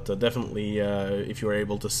harder. But definitely, if you're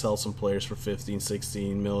able to sell some players for 15,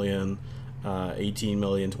 16 million, 18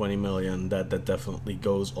 million, 20 million, that definitely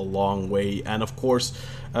goes a long way. And of course,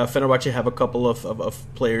 Fenerbahce have a couple of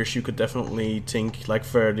players you could definitely think, like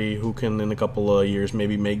Ferdi, who can in a couple of years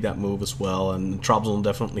maybe make that move as well. And Trabzon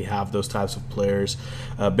definitely have those types of players.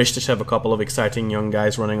 Beşiktaş have a couple of exciting young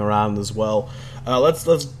guys running around as well.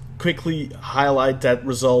 Let's quickly highlight that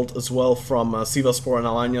result as well from Sivasspor and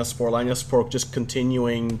Alanyaspor. Alanyaspor just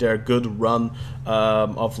continuing their good run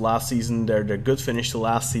of last season, their good finish to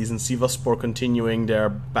last season. Sivasspor continuing their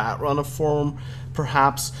bad run of form,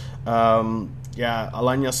 perhaps.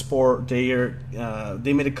 Alanyaspor,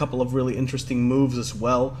 they made a couple of really interesting moves as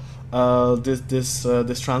well.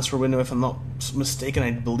 This transfer window, if I'm not mistaken,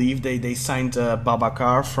 I believe they signed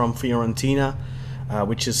Babacar from Fiorentina.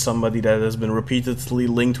 Which is somebody that has been repeatedly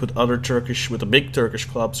linked with the big Turkish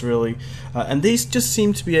clubs, really. And they just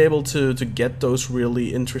seem to be able to get those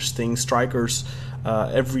really interesting strikers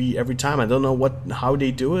every time. I don't know how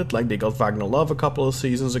they do it. Like, they got Wagner Love a couple of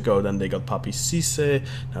seasons ago, then they got Papi Cisse,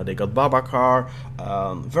 now they got Babacar.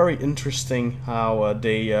 Very interesting how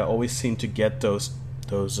they always seem to get those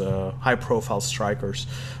high-profile strikers.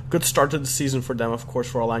 Good start to the season for them, of course,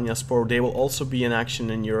 for Alanyaspor. They will also be in action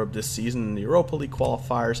in Europe this season in the Europa League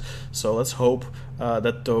qualifiers. So let's hope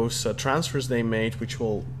that those transfers they made, which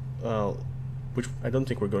I don't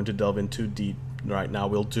think we're going to delve into deep right now.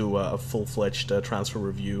 We'll do a full-fledged transfer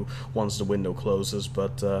review once the window closes.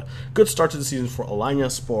 But good start to the season for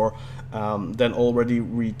Alanyaspor. Then already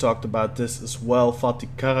we talked about this as well. Fatih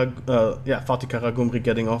Karagümrük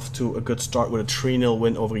getting off to a good start with a 3-0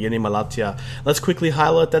 win over Yeni Malatya. Let's quickly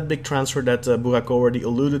highlight that big transfer that Burak already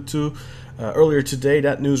alluded to. Earlier today,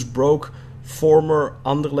 that news broke. Former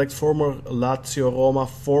Anderlecht, former Lazio Roma,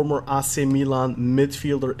 former AC Milan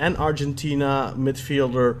midfielder and Argentina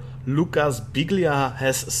midfielder Lucas Biglia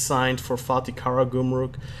has signed for Fatih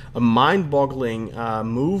Karagümrük. A mind-boggling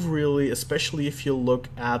move, really, especially if you look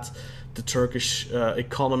at the Turkish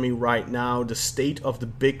economy right now. The state of the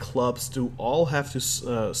big clubs do all have to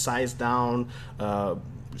size down,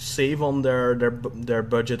 save on their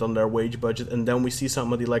budget, on their wage budget, and then we see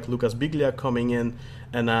somebody like Lucas Biglia coming in,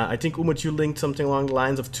 and I think Umut, you linked something along the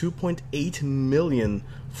lines of 2.8 million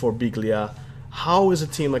for Biglia. How is a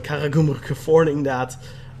team like Karagümrük affording that?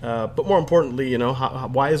 But more importantly,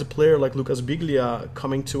 why is a player like Lucas Biglia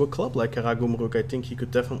coming to a club like Karagümrük? I think he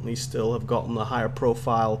could definitely still have gotten a higher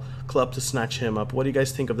profile club to snatch him up. What do you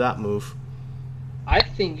guys think of that move? I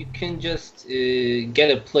think you can just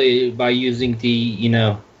get a player by using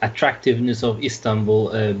the attractiveness of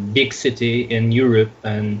Istanbul, a big city in Europe,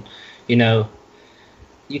 and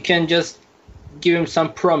you can just give him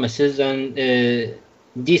some promises and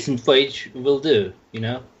decent wage will do.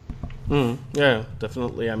 Yeah,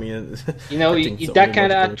 definitely. I mean, that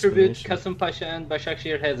kind of attribute Kasımpaşa and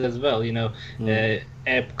Başakşehir has as well.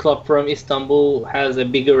 A club from Istanbul has a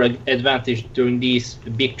bigger advantage during these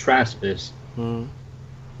big transfers.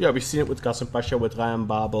 Yeah, we've seen it with Kasımpaşa, with Ryan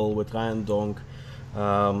Babel, with Ryan Donk,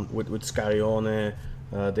 with Scarione.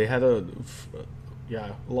 They had a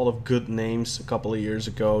lot of good names a couple of years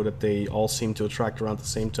ago that they all seem to attract around the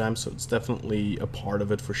same time, so it's definitely a part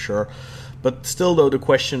of it for sure. But still, though, the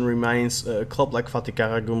question remains, a club like Fatih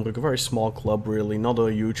Karagümrük, a very small club really, not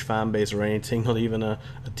a huge fan base or anything, not even a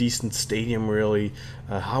decent stadium really.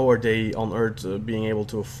 How are they on earth being able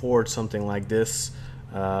to afford something like this?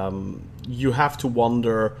 You have to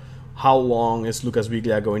wonder, how long is Lucas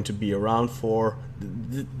Biglia going to be around for?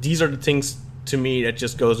 These are the things to me that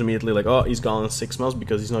just goes immediately like, oh, he's gone in 6 months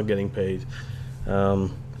because he's not getting paid.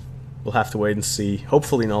 We'll have to wait and see.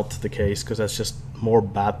 Hopefully not the case, because that's just more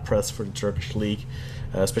bad press for the Turkish league,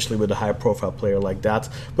 especially with a high profile player like that.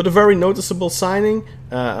 But a very noticeable signing,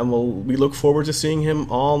 and we look forward to seeing him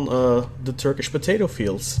on the Turkish potato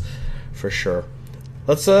fields for sure.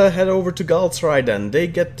 Let's head over to Galatasaray then. They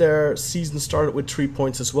get their season started with 3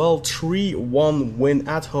 points as well. 3-1 win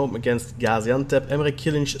at home against Gaziantep. Emre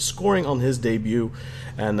Kılınç scoring on his debut,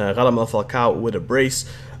 and Radamel Falcao with a brace.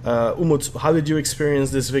 Umut, how did you experience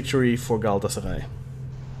this victory for Galatasaray?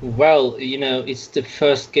 Well, it's the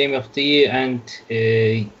first game of the year, and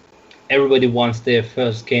everybody wants their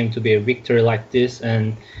first game to be a victory like this.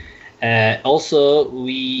 And also,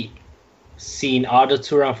 we seen Arda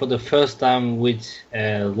Turan for the first time with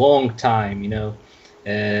a long time,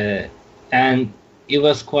 and it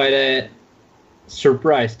was quite a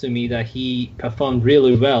surprise to me that he performed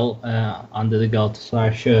really well under the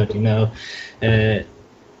Galatasaray shirt.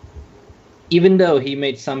 Even though he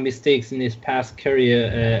made some mistakes in his past career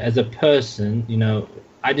as a person,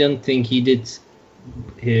 I don't think he did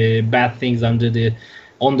bad things on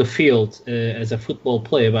the field as a football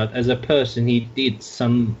player, but as a person, he did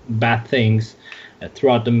some bad things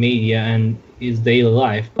throughout the media and his daily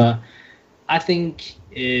life. But I think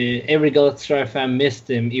every Galatasaray fan missed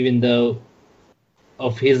him, even though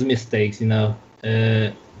of his mistakes.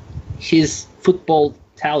 His football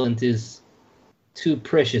talent is too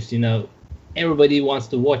precious. Everybody wants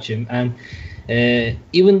to watch him, and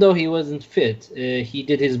even though he wasn't fit, he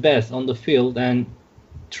did his best on the field and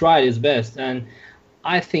tried his best, and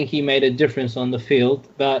I think he made a difference on the field.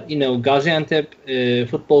 But Gaziantep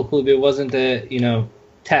Football Club wasn't a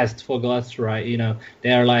test for Galatasaray.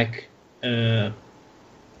 They are like an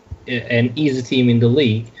easy team in the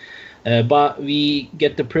league, but we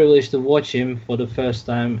get the privilege to watch him for the first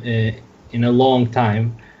time in a long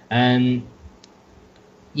time, and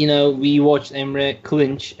we watched Emre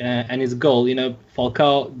Kılınç and his goal.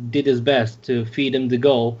 Falcao did his best to feed him the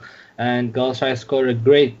goal, and Galatasaray scored a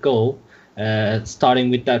great goal, starting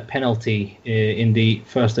with that penalty in the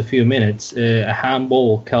first few minutes. A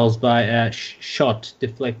handball caused by a shot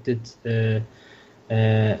deflected.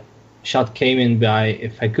 Shot came in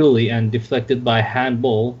by Feghouli and deflected by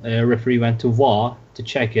handball. Referee went to VAR to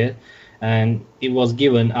check it, and it was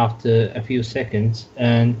given after a few seconds.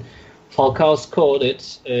 And Falcao scored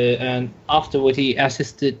it, and afterward he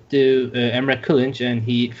assisted to Emre Kılınç, and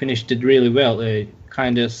he finished it really well.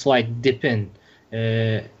 Kind of slight dip in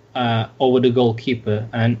over the goalkeeper,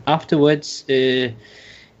 and afterwards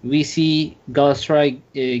we see Galatasaray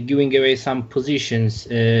giving away some positions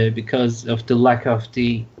because of the lack of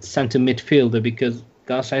the center midfielder. Because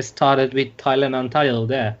Galatasaray started with Taylan Antalyalı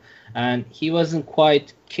there, and he wasn't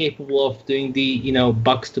quite capable of doing the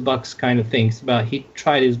box to box kind of things, but he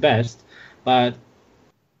tried his best. But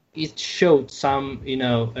it showed some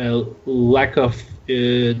lack of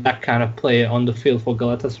that kind of player on the field for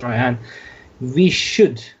Galatasaray, and we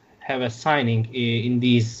should have a signing in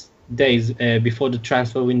these days before the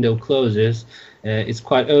transfer window closes. It's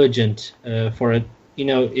quite urgent for it.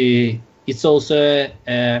 It's also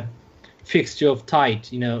a fixture of tight.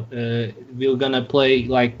 We're gonna play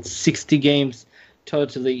like 60 games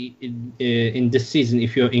totally in this season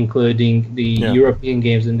if you're including the European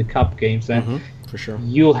games and the cup games. And for sure,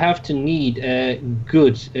 you'll have to need a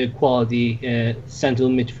good quality central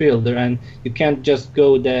midfielder, and you can't just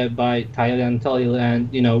go there by Taylan Talil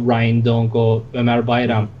and Ryan Donk or Ömer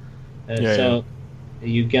Bayram.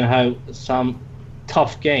 You can have some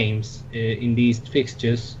tough games in these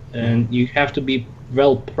fixtures, and you have to be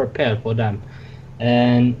well prepared for them.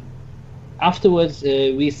 And afterwards,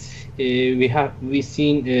 we seen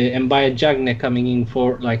Mbaye Diagne coming in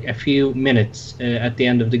for like a few minutes at the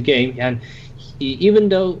end of the game, and even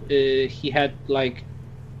though he had like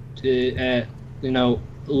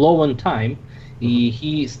low on time,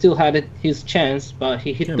 he still had his chance, but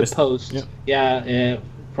he hit the post.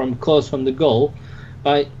 From close from the goal,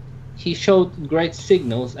 but he showed great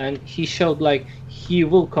signals, and he showed like he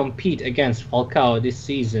will compete against Falcao this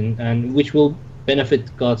season, and which will benefit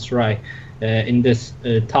Galatasaray in this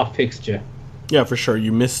tough fixture. Yeah, for sure.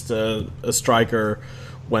 You missed a striker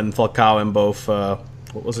when Falcao and both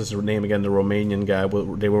what was his name again? The Romanian guy.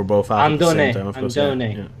 They were both out at the same time. Of course.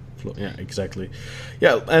 Yeah, exactly.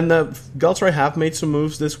 Yeah, and Galatasaray have made some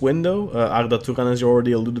moves this window. Arda Turan, as you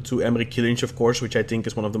already alluded to, Emre Kılınç, of course, which I think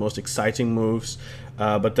is one of the most exciting moves.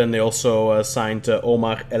 But then they also signed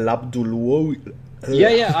Omar El Abdullaoui.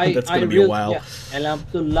 That's going to be a while. El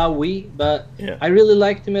Abdullaoui, but I really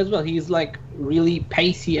liked him as well. He's like really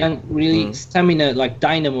pacey and really stamina, like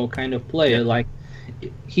dynamo kind of player. Yeah. Like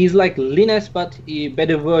he's like Lines, but a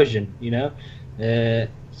better version.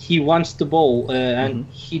 He wants the ball and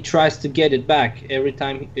he tries to get it back every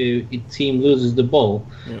time a team loses the ball.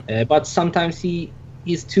 But sometimes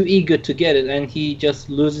he's too eager to get it, and he just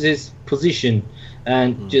loses his position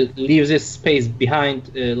and just leaves his space behind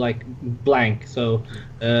like blank. So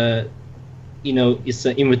it's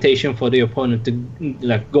an invitation for the opponent to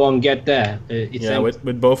like go and get there.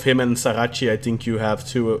 With both him and Saracchi, I think you have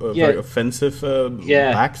two very offensive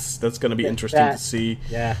backs. That's going to be interesting to see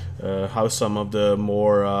how some of the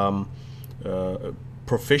more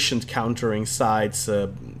proficient countering sides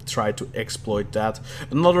try to exploit that.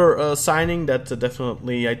 Another signing that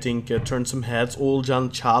definitely, I think, turned some heads,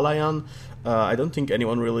 Oğulcan Çağlayan. I don't think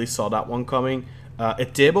anyone really saw that one coming.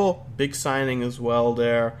 Etebo, big signing as well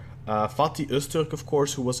there. Fatih Öztürk, of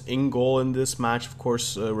course, who was in goal in this match, of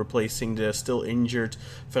course, replacing the still injured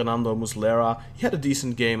Fernando Muslera. He had a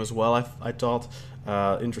decent game as well, I thought.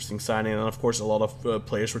 Interesting signing. And, of course, a lot of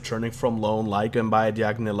players returning from loan, like Mbaye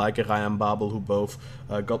Diagne, like Ryan Babel, who both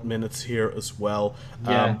got minutes here as well.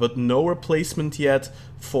 But no replacement yet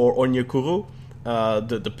for Onyekuru.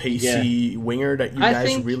 The pacey winger that you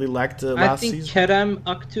guys really liked last season? I think Kerem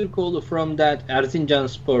Aktürkoğlu from that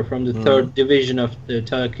Erzincanspor from the third division of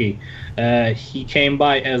Turkey. He came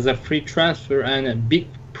by as a free transfer and a big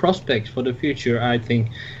prospect for the future, I think.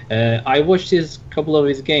 I watched a couple of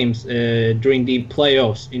his games during the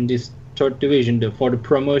playoffs in this third division for the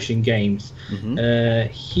promotion games.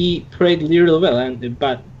 He played really well,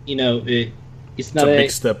 but it's not a big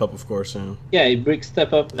step up, of course. A big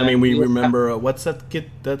step up. I mean, we remember what's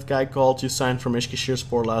that guy called you signed from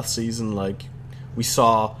Eskişehirspor last season? Like we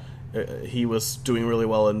saw, he was doing really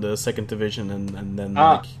well in the second division, and then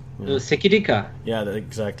Sekidika. Yeah,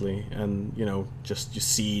 exactly. And just you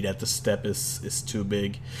see that the step is too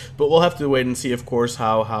big. But we'll have to wait and see, of course,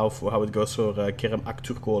 how it goes for Kerem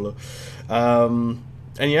Aktürkoğlu.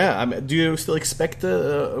 And do you still expect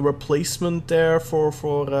a replacement there for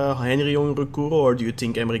Henry Onyekuru, or do you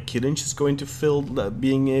think Emre Kılınç is going to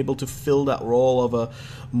being able to fill that role of a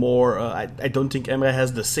more? I don't think Emre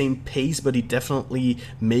has the same pace, but he definitely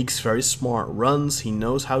makes very smart runs. He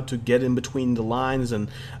knows how to get in between the lines and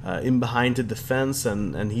in behind the defense,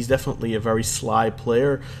 and he's definitely a very sly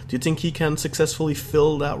player. Do you think he can successfully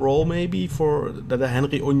fill that role, maybe for that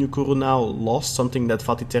Henry Onyekuru now lost? Something that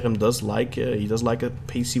Fatih Terim does like. He does like a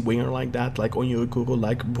pacey winger like that, like Onyekuru,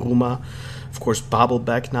 like Bruma. Of course, Babel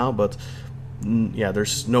back now, but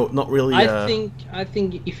there's not really. I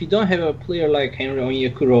think if you don't have a player like Henry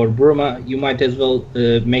Onyekuru or Bruma, you might as well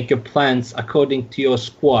make your plans according to your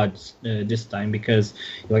squads this time, because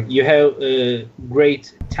like you have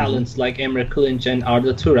great talents like Emre Kılınç and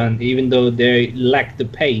Arda Turan. Even though they lack the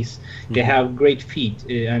pace, they have great feet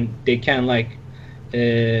and they can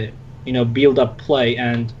build up play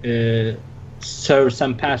and serve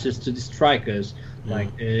some passes to the strikers,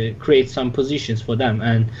 create some positions for them.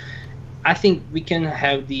 And I think we can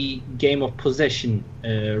have the game of possession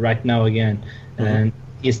right now again, and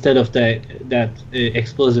instead of that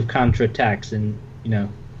explosive counterattacks, and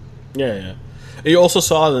Yeah. You also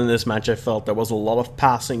saw it in this match. I felt there was a lot of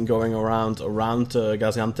passing going around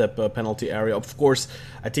Gaziantep penalty area. Of course,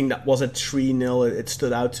 I think that was at 3-0. It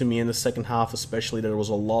stood out to me in the second half, especially. There was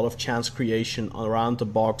a lot of chance creation around the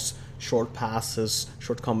box, short passes,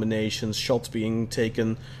 short combinations, shots being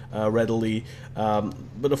taken readily.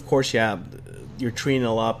 But of course, yeah, you're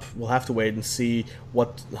 3-0 up. We'll have to wait and see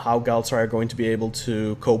how Galatasaray are going to be able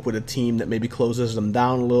to cope with a team that maybe closes them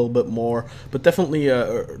down a little bit more. But definitely,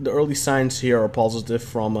 the early signs here are positive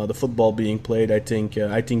from the football being played. I think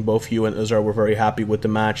both you and Uzar were very happy with the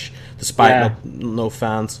match, despite no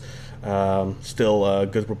fans. Still a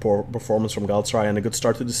good performance from Galatasaray and a good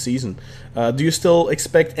start to the season. Do you still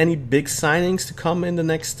expect any big signings to come in the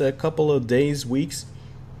next couple of days, weeks?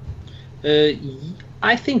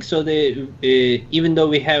 I think so. Even though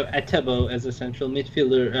we have Atebo as a central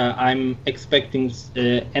midfielder, I'm expecting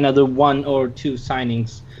another 1 or 2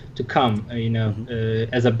 signings to come.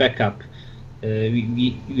 As a backup,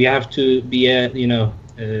 we have to be have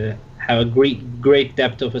a great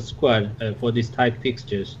depth of a squad for these tight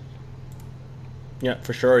fixtures. Yeah,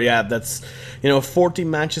 for sure. Yeah, that's 40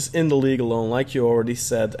 matches in the league alone, like you already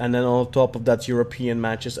said, and then on top of that, European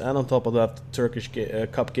matches, and on top of that, Turkish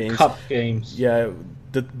Cup games. Yeah,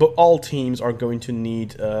 but all teams are going to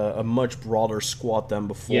need a much broader squad than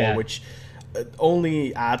before, which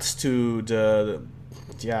only adds to the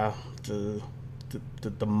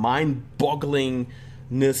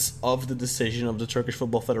mind-bogglingness of the decision of the Turkish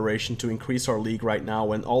Football Federation to increase our league right now,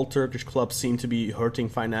 when all Turkish clubs seem to be hurting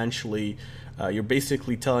financially. You're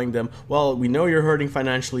basically telling them, well, we know you're hurting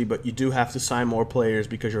financially, but you do have to sign more players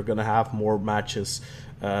because you're going to have more matches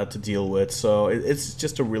to deal with. So it's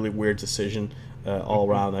just a really weird decision all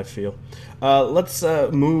around, I feel. Let's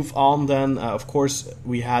move on then. Of course,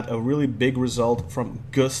 we had a really big result from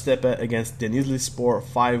Göztepe against Denizlispor,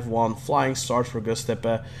 5-1. Flying start for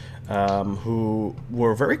Göztepe, who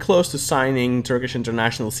were very close to signing Turkish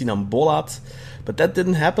international Sinan Bolat. But that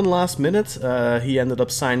didn't happen last minute. He ended up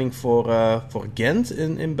signing for Ghent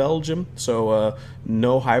in Belgium. So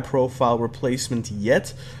no high-profile replacement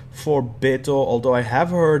yet for Beto. Although I have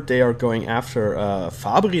heard they are going after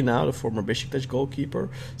Fabri now, the former Beşiktaş goalkeeper.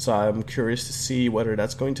 So I'm curious to see whether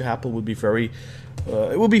that's going to happen. It would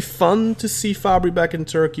be fun to see Fabri back in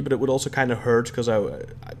Turkey, but it would also kind of hurt because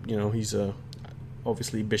he's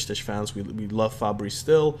obviously Beşiktaş fans, we love Fabri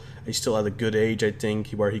still. He's still at a good age, I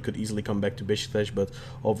think, where he could easily come back to Beşiktaş, but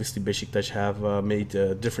obviously Beşiktaş have made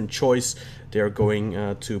a different choice. They're going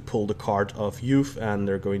to pull the card of youth, and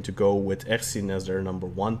they're going to go with Ersin as their number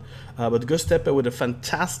 1. But Göztepe with a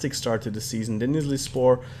fantastic start to the season.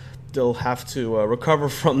 Denizlispor, they'll have to recover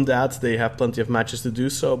from that. They have plenty of matches to do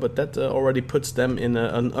so, but that already puts them in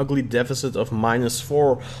an ugly deficit of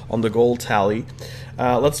 -4 on the goal tally.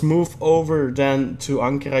 Let's move over then to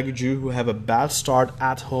Ankaragücü, who have a bad start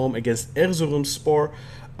at home against Erzurumspor.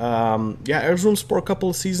 Erzurumspor a couple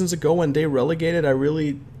of seasons ago when they relegated, I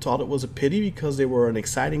really thought it was a pity because they were an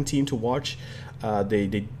exciting team to watch. I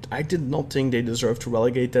did not think they deserved to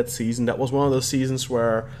relegate that season. That was one of those seasons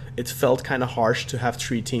where it felt kind of harsh to have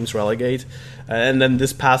 3 teams relegate. And then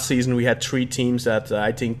this past season we had 3 teams that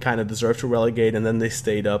I think kind of deserved to relegate, and then they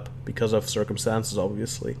stayed up because of circumstances,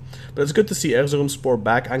 obviously. But it's good to see Erzurumspor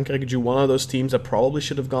back. Ankaragücü, one of those teams that probably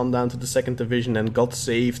should have gone down to the 2nd division and got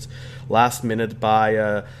saved last minute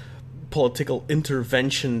by political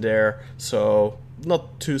intervention there. So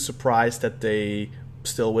not too surprised that they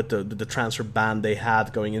still with the transfer ban they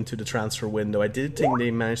had going into the transfer window. I did think they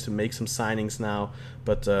managed to make some signings now,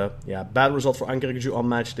 but bad result for Ankaragücü on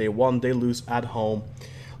match day 1. They lose at home.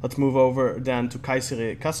 Let's move over then to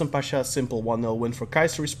Kayseri Kasımpaşa. Simple 1-0 win for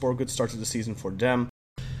Kayserispor. Good start to the season for them.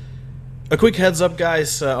 A quick heads up,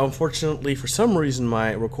 guys. Unfortunately, for some reason,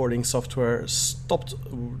 my recording software stopped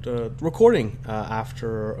recording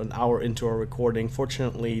after an hour into our recording.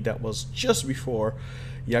 Fortunately, that was just before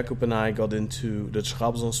Jakub and I got into the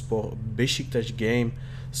Trabzonspor Beşiktaş game.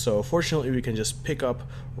 So fortunately we can just pick up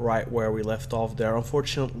right where we left off there.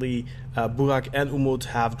 Unfortunately, Burak and Umut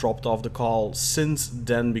have dropped off the call since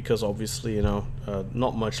then because obviously,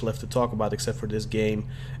 not much left to talk about except for this game.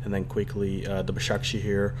 And then quickly, the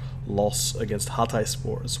Başakşehir loss against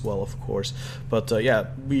Hatayspor as well, of course. But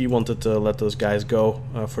we wanted to let those guys go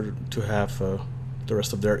to have the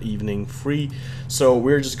rest of their evening free. So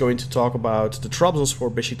we're just going to talk about the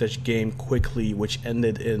Trabzonspor Beşiktaş game quickly, which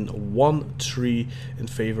ended in 1-3 in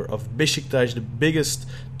favor of Beşiktaş. The biggest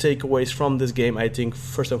takeaways from this game, I think,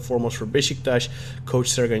 first and foremost for Beşiktaş, Coach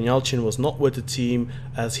Sergen Yalçın was not with the team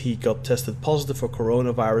as he got tested positive for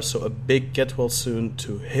coronavirus, so a big get well soon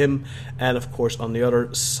to him. And of course, on the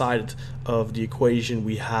other side of the equation,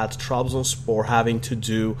 we had Trabzonspor having to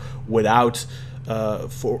do without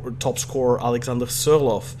for top scorer Alexander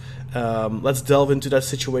Sørloth. Let's delve into that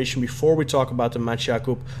situation before we talk about the match,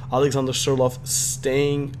 Jakub. Alexander Sørloth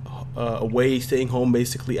staying home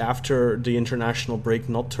basically after the international break,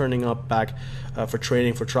 not turning up back for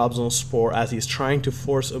training for Trabzonspor as he's trying to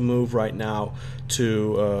force a move right now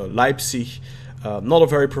to Leipzig. Not a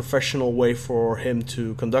very professional way for him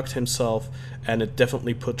to conduct himself, and it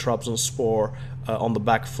definitely put Trabzonspor on the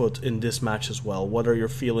back foot in this match as well. What are your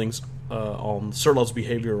feelings on Sørloth's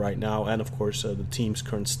behavior right now, and of course the team's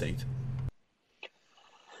current state?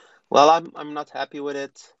 Well, I'm not happy with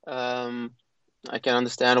it. I can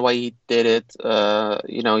understand why he did it.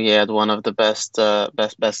 He had one of the best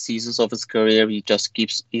seasons of his career. He just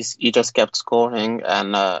kept scoring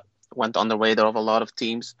and went on the radar of a lot of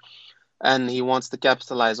teams. And he wants to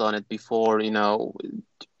capitalize on it before,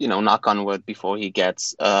 knock on wood, before he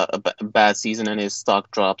gets a bad season and his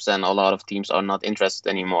stock drops and a lot of teams are not interested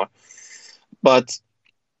anymore. But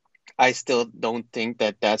I still don't think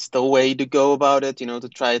that that's the way to go about it, to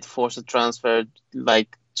try to force a transfer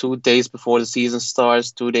like 2 days before the season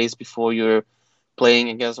starts, 2 days before you're playing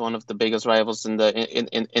against one of the biggest rivals in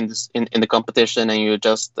the competition, and you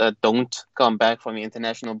just don't come back from the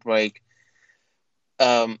international break.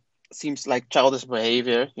 Seems like childish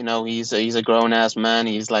behavior. He's a grown ass man.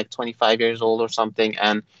 He's like 25 years old or something.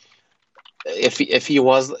 And if he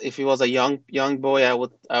was a young boy,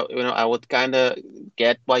 I would kind of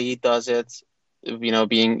get why he does it.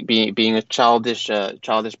 Being a childish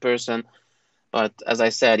person. But as I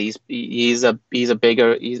said, he's an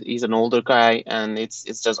older guy, and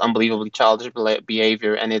it's just unbelievably childish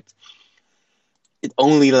behavior, and it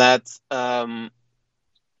only led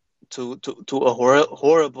to a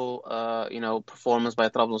horrible performance by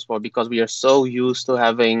Trabzonspor, because we are so used to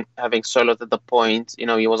having Sørloth at the point.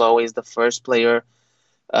 He was always the first player.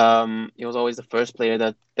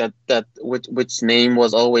 That which name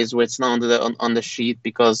was always written on the sheet,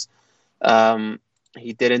 because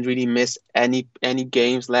he didn't really miss any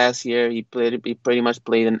games last year. He pretty much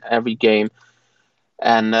played in every game.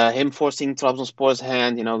 And him forcing Trabzonspor's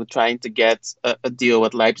hand, trying to get a deal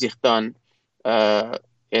with Leipzig done,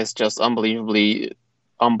 is just unbelievably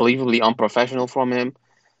unprofessional from him.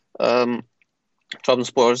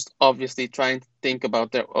 Trabzonspor is obviously trying to think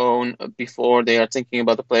about their own before they are thinking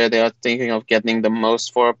about the player. They are thinking of getting the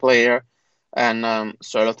most for a player, and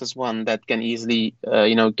Sørloth is one that can easily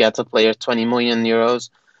get a player 20 million euros,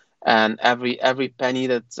 and every penny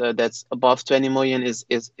that's above 20 million is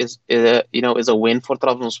a win for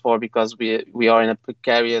Trabzonspor, because we are in a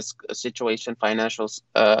precarious situation financials.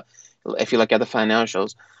 If you look at the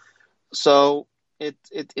financials, so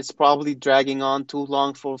it's probably dragging on too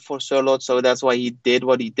long for Sørloth, so that's why he did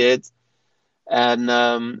what he did. And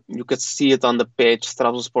you could see it on the pitch.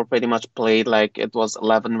 Trabzonspor pretty much played like it was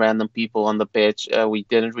 11 random people on the pitch. We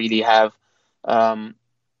didn't really have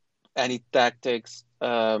any tactics.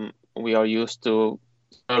 We are used to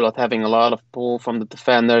Sørloth having a lot of pull from the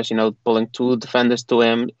defenders, pulling 2 defenders to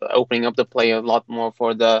him, opening up the play a lot more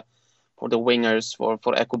for the wingers, for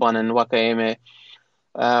Ekuban and Wakayeme.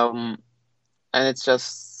 And it's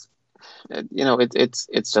just,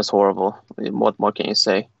 it's just horrible. What more can you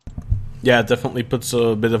say? Yeah, it definitely puts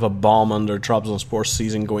a bit of a bomb under Trabzonspor's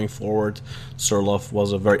season going forward. Sørloth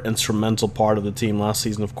was a very instrumental part of the team last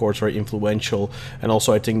season, of course, very influential. And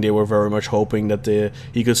also I think they were very much hoping that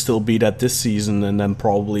he could still be that this season, and then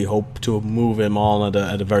probably hope to move him on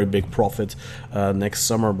at a very big profit next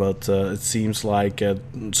summer. But it seems like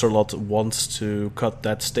Sørloth wants to cut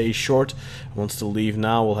that stay short, wants to leave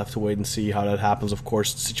now. We'll have to wait and see how that happens. Of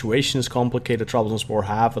course, the situation is complicated. Trabzonspor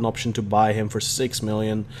have an option to buy him for 6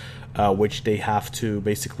 million. Which they have to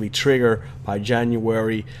basically trigger by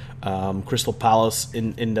January. Crystal Palace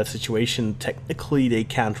in that situation, technically they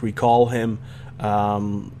can't recall him.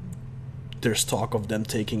 There's talk of them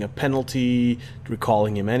taking a penalty,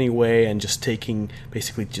 recalling him anyway, and just taking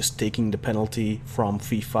the penalty from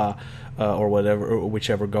FIFA or whatever, or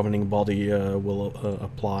whichever governing body will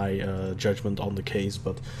apply judgment on the case.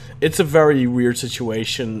 But it's a very weird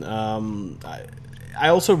situation. I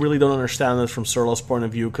also really don't understand it from Sørloth's point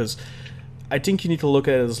of view, because I think you need to look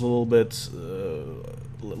at it as a little bit.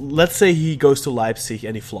 Let's say he goes to Leipzig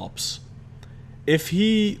and he flops. if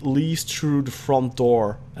he leaves through the front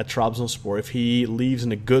door at Trabzonspor, if he leaves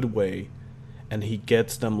in a good way, and he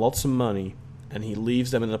gets them lots of money, and he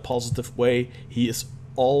leaves them in a positive way, he is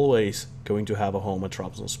always going to have a home at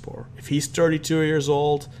Trabzonspor. If he's 32 years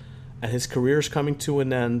old and his career is coming to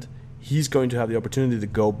an end, he's going to have the opportunity to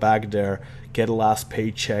go back there, get a last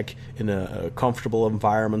paycheck in a comfortable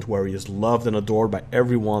environment where he is loved and adored by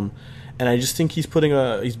everyone. And I just think he's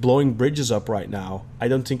blowing bridges up right now. I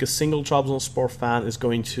don't think a single Trabzonspor fan is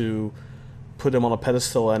going to put him on a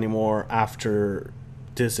pedestal anymore after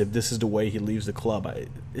this, if this is the way he leaves the club.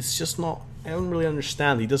 It's just not. I don't really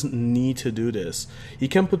understand. He doesn't need to do this. He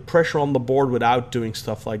can put pressure on the board without doing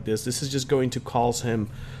stuff like this. This is just going to cause him,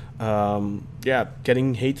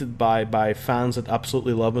 getting hated by fans that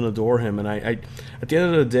absolutely love and adore him. And I at the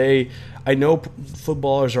end of the day, I know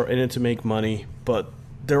footballers are in it to make money, but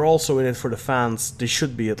they're also in it for the fans. They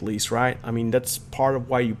should be, at least, right? I mean, that's part of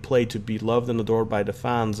why you play, to be loved and adored by the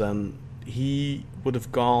fans. And he would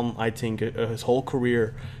have gone, I think, his whole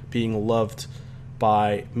career being loved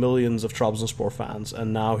by millions of Trabzonspor fans,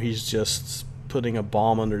 and now he's just putting a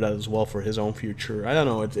bomb under that as well for his own future. I don't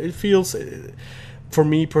know. It feels, for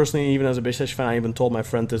me personally, even as a Beşiktaş fan, I even told my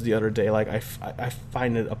friend this the other day. Like, I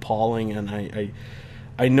find it appalling, and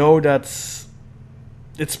I know that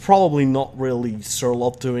it's probably not really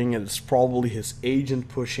Sørloth doing it. It's probably his agent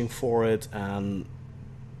pushing for it, and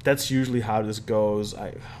that's usually how this goes.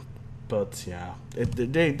 But yeah,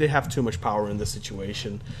 they have too much power in this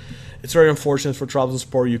situation. It's very unfortunate for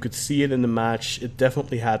Trabzonspor. You could see it in the match. It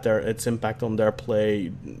definitely had its impact on their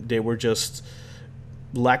play. They were just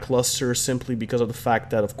lackluster simply because of the fact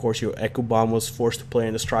that, of course, Ekuban was forced to play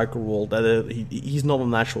in the striker role. He's not a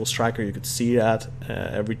natural striker. You could see that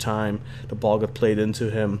every time the ball got played into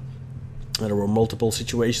him. There were multiple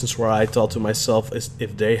situations where I thought to myself,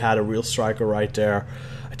 if they had a real striker right there,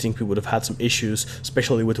 I think we would have had some issues,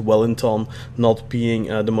 especially with Wellington not being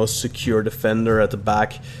the most secure defender at the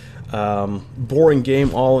back. Boring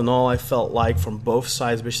game all in all, I felt like, from both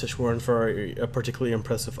sides. Beşiktaş weren't very particularly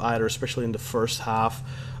impressive either, especially in the first half.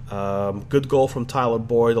 Good goal from Tyler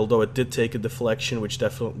Boyd, although it did take a deflection, which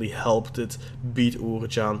definitely helped it beat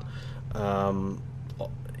Uğurcan.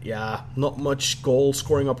 Not much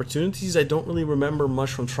goal-scoring opportunities. I don't really remember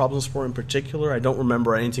much from Trabzonspor in particular. I don't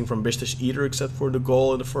remember anything from Beşiktaş either, except for the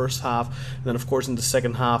goal in the first half. And then, of course, in the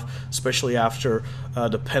second half, especially after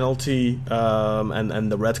the penalty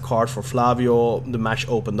and the red card for Flavio, the match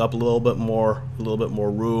opened up a little bit more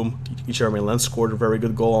room. Jeremy Lens scored a very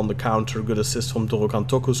good goal on the counter. Good assist from Dorukhan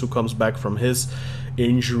Tokus, who comes back from his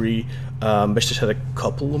injury. Beşiktaş had a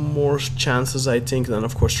couple of more chances, I think. And then,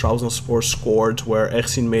 of course, Trabzonspor scored where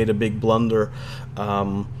Ersin made a big blunder.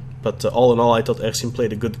 But all in all, I thought Ersin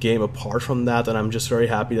played a good game apart from that, and I'm just very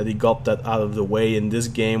happy that he got that out of the way in this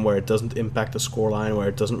game, where it doesn't impact the scoreline, where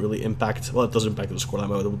it doesn't really impact... Well, it does impact the scoreline,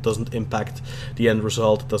 but it doesn't impact the end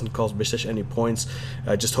result. It doesn't cost Beşiktaş any points.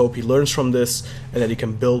 I just hope he learns from this and that he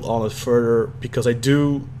can build on it further, because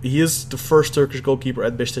he is the first Turkish goalkeeper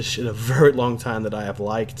at Beşiktaş in a very long time that I have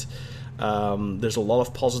liked. There's a lot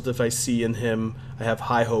of positive I see in him. I have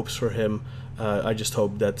high hopes for him. I just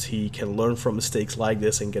hope that he can learn from mistakes like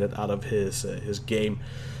this and get it out of his game.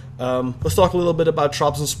 Let's talk a little bit about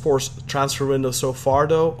Trabzonspor's transfer window so far,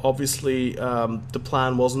 though. Obviously, the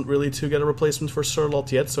plan wasn't really to get a replacement for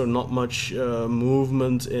Sørloth yet, so not much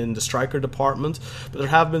movement in the striker department. But there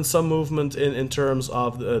have been some movement in terms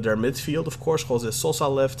of their midfield. Of course, Jose Sosa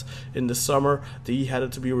left in the summer. He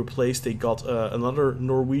had to be replaced. They got another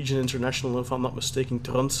Norwegian international, if I'm not mistaken,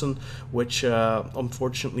 Trondsen, which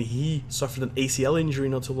unfortunately he suffered an ACL injury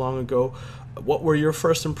not too long ago. What were your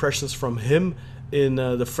first impressions from him in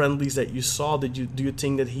the friendlies that you saw? Do you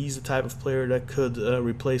think that he's the type of player that could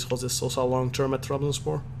replace Jose Sosa long term at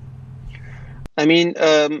Trabzonspor? I mean,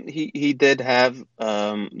 he did have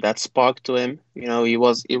that spark to him. You know, he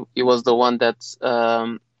was the one that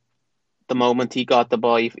the moment he got the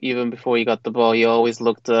ball, even before he got the ball, he always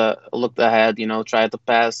looked ahead. You know, tried to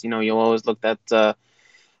pass. You know, you always looked at the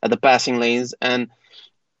passing lanes, and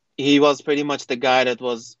he was pretty much the guy that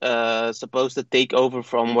was supposed to take over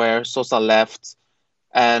from where Sosa left.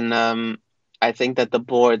 And I think that the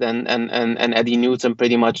board and Eddie Newton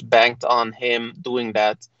pretty much banked on him doing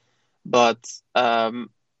that. But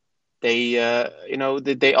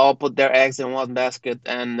they all put their eggs in one basket,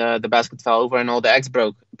 and the basket fell over and all the eggs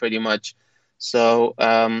broke pretty much. So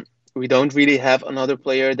we don't really have another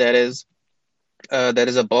player that is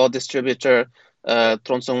a ball distributor.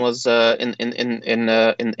 Trondsen was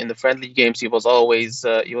in the friendly games. He was always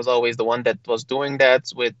the one that was doing that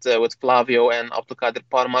with Flavio and Abdülkadir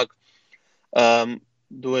Parmak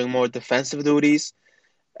doing more defensive duties.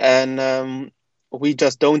 And we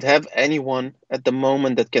just don't have anyone at the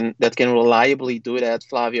moment that can reliably do that.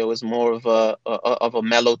 Flavio is more of a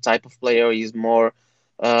mellow type of player. He's more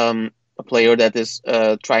a player that is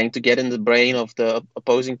trying to get in the brain of the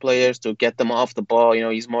opposing players to get them off the ball.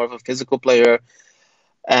 He's more of a physical player,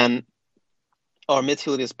 and our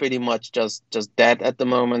midfield is pretty much just dead at the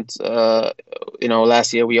moment.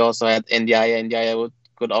 Last year we also had Ndiaye. Ndiaye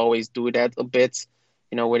could always do that a bit,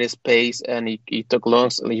 with his pace, and he took long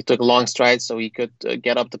strides, so he could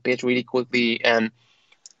get up the pitch really quickly. And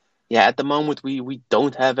yeah, at the moment we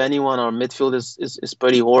don't have anyone. Our midfield is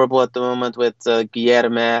pretty horrible at the moment with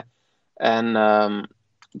Guilherme and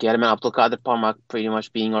Abdelkader Parmak pretty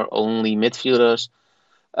much being our only midfielders.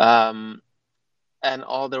 And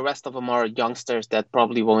all the rest of them are youngsters that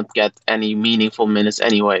probably won't get any meaningful minutes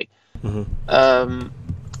anyway. Mm-hmm.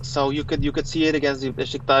 So you could see it against the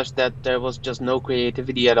Besiktas that there was just no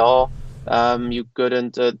creativity at all. You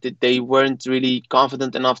couldn't. They weren't really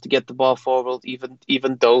confident enough to get the ball forward,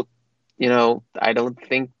 even though, I don't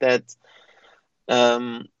think that.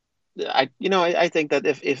 I think that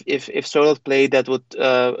if Sorloth played, that would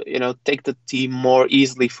take the team more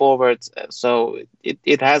easily forward. So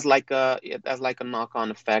it has like a knock-on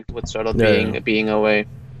effect with Sorloth being away.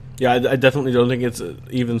 Yeah, I definitely don't think it's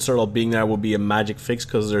even Sorloth being there will be a magic fix,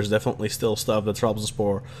 because there's definitely still stuff that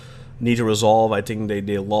Trabzonspor need to resolve. I think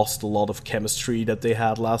they lost a lot of chemistry that they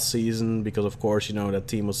had last season because, of course, that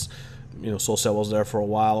team was, Sosa was there for a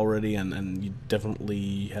while already, and you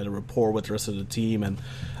definitely had a rapport with the rest of the team. And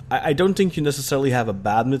I don't think you necessarily have a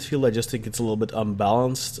bad midfield. I just think it's a little bit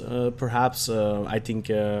unbalanced, perhaps. I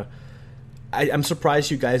think I'm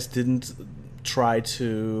surprised you guys didn't try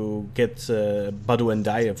to get Badou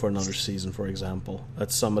Ndiaye for another season, for example.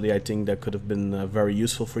 That's somebody I think that could have been very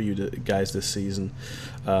useful for you guys this season.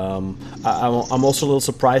 I'm also a little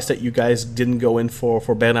surprised that you guys didn't go in for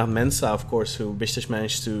Bernard Mensah, of course, who Besiktas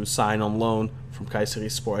managed to sign on loan from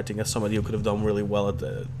Kayserispor. I think that's somebody who could have done really well at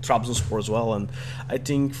Trabzonspor as well. And I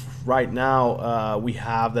think right now we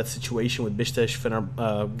have that situation with Besiktas,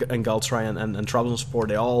 and Galatasaray and Trabzonspor.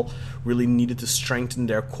 They all really needed to strengthen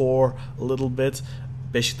their core a little bit.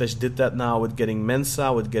 Besiktas did that now with getting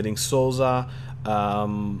Mensah, with getting Souza,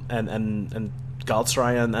 and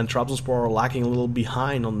Galatasaray and Trabzonspor are lacking a little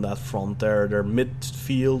behind on that front. Their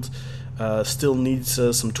midfield still needs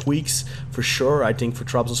some tweaks for sure. I think for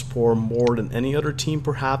Trabzonspor more than any other team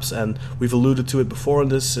perhaps, and we've alluded to it before in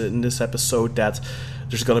this episode that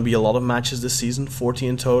there's going to be a lot of matches this season, 40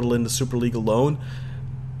 in total in the Super League alone.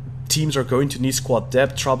 Teams are going to need squad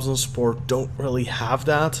depth. Trabzonspor don't really have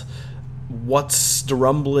that. What's the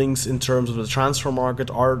rumblings in terms of the transfer market?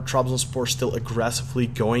 Are Trabzonspor still aggressively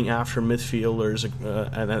going after midfielders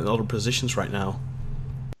and other positions right now?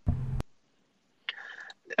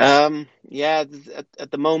 At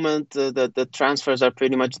the moment, the transfers are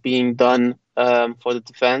pretty much being done for the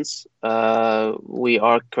defense. We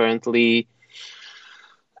are currently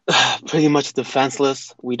pretty much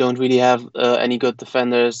defenseless. We don't really have any good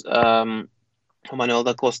defenders. Manuel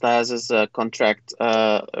da Costa has his contract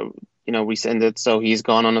rescinded, so he's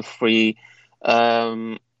gone on a free.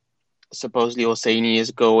 Supposedly Hosseini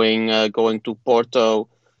is going to Porto,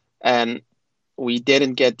 and we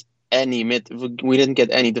didn't get any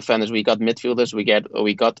defenders. We got midfielders. We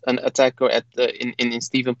got an attacker in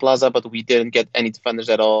Steven Plaza, but we didn't get any defenders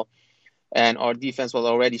at all. And our defense was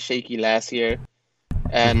already shaky last year.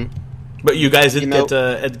 But you guys did get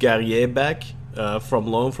Ed Guerrier back from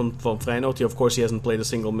loan from Feyenoord. Of course, he hasn't played a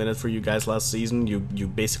single minute for you guys last season. You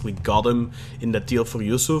basically got him in that deal for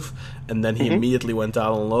Yusuf, and then he immediately went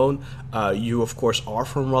out on loan. You, of course, are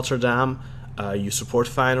from Rotterdam. You support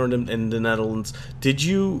Feyenoord in the Netherlands. Did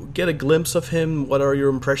you get a glimpse of him? What are your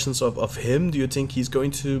impressions of him? Do you think he's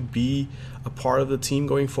going to be a part of the team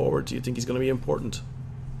going forward? Do you think he's going to be important?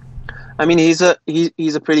 I mean, he's a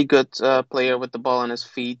pretty good player with the ball on his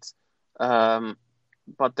feet.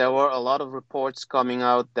 But there were a lot of reports coming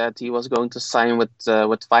out that he was going to sign with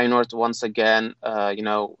Feyenoord once again, a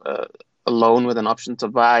loan with an option to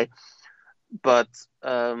buy. But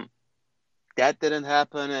that didn't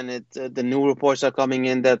happen, and the new reports are coming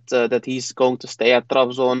in that he's going to stay at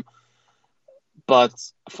Trabzon. But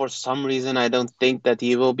for some reason, I don't think that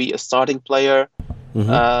he will be a starting player.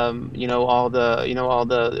 Mm-hmm. All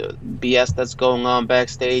the BS that's going on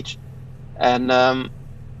backstage, and the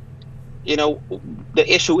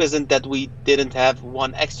issue isn't that we didn't have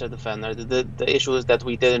one extra defender. The issue is that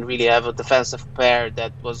we didn't really have a defensive pair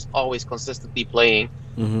that was always consistently playing.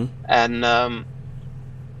 Mm-hmm. And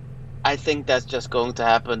I think that's just going to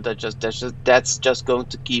happen. That's just going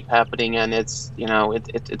to keep happening, and it's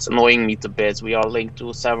it's annoying me to bits. We are linked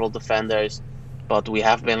to several defenders, but we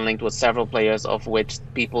have been linked with several players, of which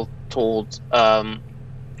people told,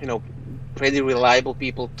 pretty reliable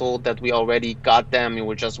people told that we already got them. We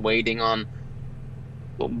were just waiting on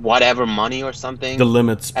whatever money or something. The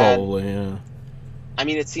limits, probably, yeah. I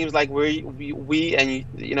mean, it seems like we and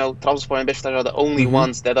Trabzonspor and Beşiktaş are the only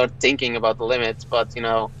ones that are thinking about the limits. But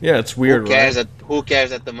yeah, it's weird. Who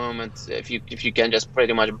cares at the moment if you can just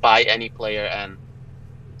pretty much buy any player and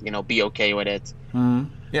be okay with it.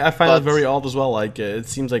 Yeah, I find it very odd as well. Like it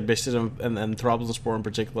seems like Beşiktaş and Trabzonspor in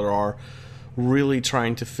particular are really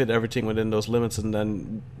trying to fit everything within those limits, and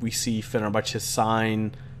then we see Fenerbahce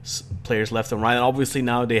sign players left and right, and obviously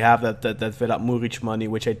now they have that Vedat Muric money,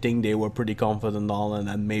 which I think they were pretty confident on,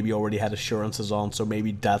 and maybe already had assurances on, so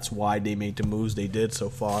maybe that's why they made the moves they did so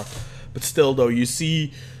far. But still, though, you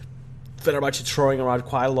see Fenerbahce throwing around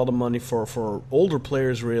quite a lot of money for older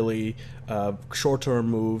players, really, short-term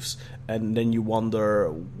moves, and then you wonder,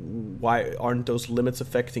 why aren't those limits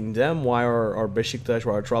affecting them? Why are Beşiktaş,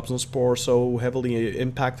 why are Trabzonspor so heavily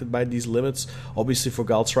impacted by these limits? Obviously, for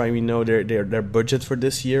Galatasaray, we know their budget for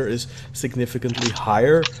this year is significantly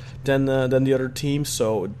higher than the other teams,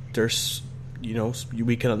 so there's,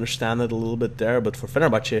 we can understand it a little bit there. But for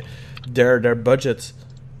Fenerbahce, their budget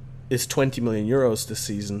is 20 million euros this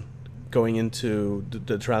season, going into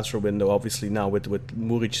the transfer window. Obviously now with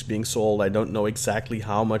Muric being sold, I don't know exactly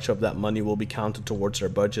how much of that money will be counted towards their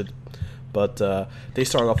budget, but they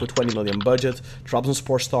started off with 20 million budget.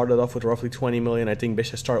 Trabzonspor started off with roughly 20 million. I think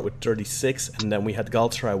Beşiktaş started with 36, and then we had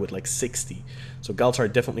Galatasaray with like 60. So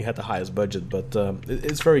Galatasaray definitely had the highest budget, but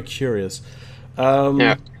it's very curious.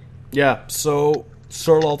 Yeah, so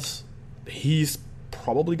Sørloth, he's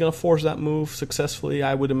probably going to force that move successfully,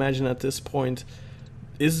 I would imagine, at this point.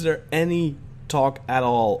 Is there any talk at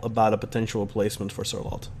all about a potential replacement for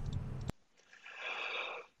Sørloth?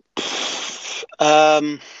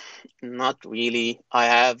 Not really. I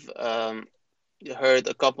have heard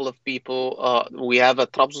a couple of people. We have a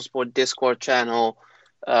Trabzonspor Discord channel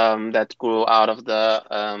that grew out of the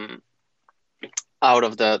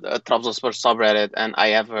Trabzonspor subreddit, and I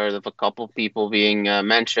have heard of a couple of people being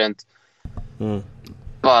mentioned.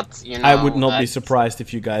 But I would not be surprised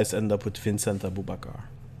if you guys end up with Vincent Aboubakar.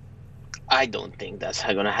 I don't think that's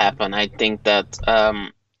going to happen. I think that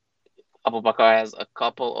Aboubakar has a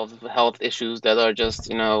couple of health issues that are just,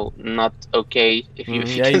 not okay. If you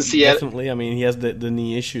can see definitely. I mean, he has the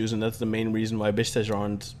knee issues, and that's the main reason why Beşiktaş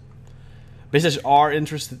are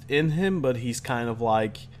interested in him, but he's kind of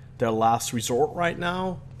like their last resort right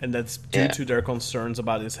now, and that's due to their concerns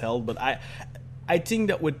about his health. But I think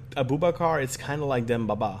that with Aboubakar, it's kind of like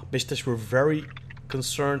Dembaba. Beşiktaş were very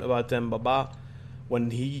concerned about Dembaba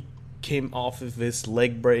when he came off of his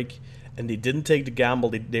leg break, and they didn't take the gamble.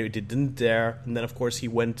 They didn't dare. And then, of course, he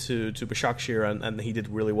went to Başakşehir, and he did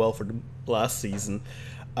really well for them last season.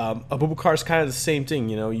 Aboubakar is kind of the same thing.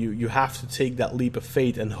 You have to take that leap of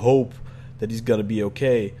faith and hope that he's going to be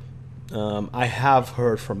okay. I have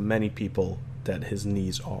heard from many people that his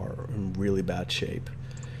knees are in really bad shape.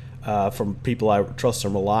 From people I trust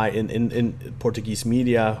and rely in Portuguese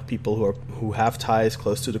media, people who have ties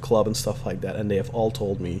close to the club and stuff like that, and they have all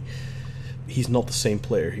told me he's not the same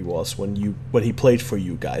player he was when he played for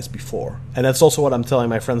you guys before. And that's also what I'm telling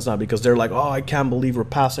my friends now, because they're like, oh, I can't believe we're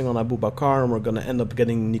passing on Aboubakar and we're going to end up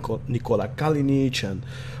getting Nikola Kalinic, and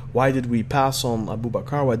why did we pass on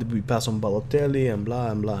Aboubakar, why did we pass on Balotelli, and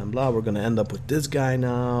blah and blah and blah, we're going to end up with this guy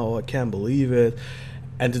now, I can't believe it.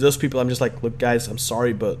 And to those people, I'm just like, look, guys, I'm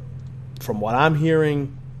sorry, but from what I'm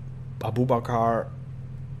hearing, Aboubakar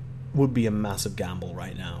would be a massive gamble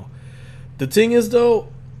right now. The thing is, though,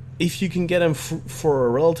 if you can get him for a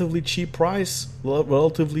relatively cheap price,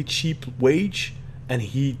 relatively cheap wage, and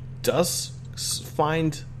he does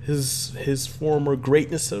find his former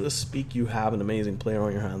greatness, so to speak, you have an amazing player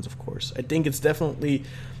on your hands, of course. I think it's definitely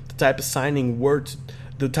the type of signing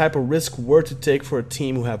the type of risk were to take for a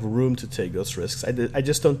team who have room to take those risks. I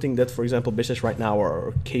just don't think that, for example, Beşiktaş right now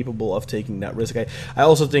are capable of taking that risk. I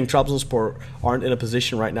also think Trabzonspor aren't in a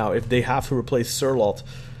position right now, if they have to replace Sørloth,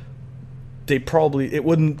 it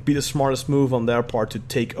wouldn't be the smartest move on their part to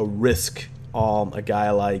take a risk on a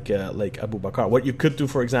guy like Aboubakar. What you could do,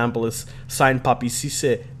 for example, is sign Papi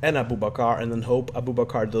Cissé and Aboubakar, and then hope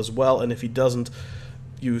Aboubakar does well, and if he doesn't,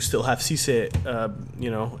 you still have Cissé,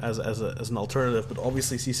 as an alternative. But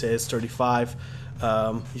obviously Cissé is 35.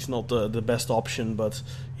 He's not the best option, but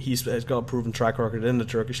he's got a proven track record in the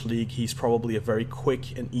Turkish league. He's probably a very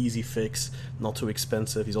quick and easy fix, not too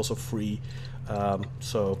expensive. He's also free.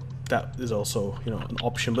 So that is also an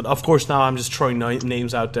option. But of course, now I'm just throwing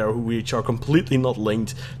names out there which are completely not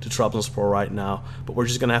linked to Trabzonspor right now. But we're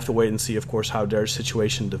just gonna have to wait and see, of course, how their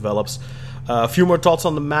situation develops. A few more thoughts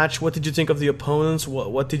on the match. What did you think of the opponents?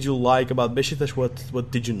 What did you like about Besiktas? What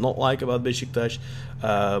did you not like about Besiktas?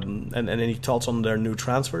 And any thoughts on their new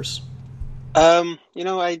transfers?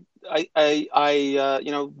 Besiktas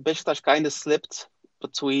kind of slipped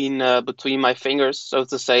between my fingers, so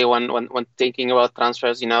to say, when thinking about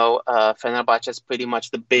transfers. Fenerbahce is pretty much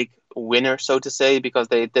the big winner, so to say, because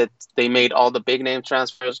they made all the big name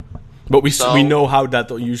transfers. But we know how that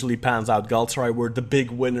usually pans out. Galatasaray were the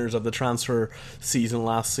big winners of the transfer season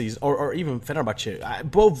last season, or even Fenerbahce.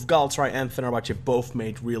 Both Galatasaray and Fenerbahce both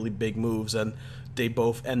made really big moves, and they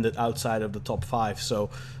both ended outside of the top 5. So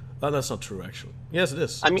that's not true, actually. Yes, it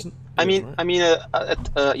is. An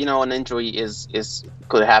injury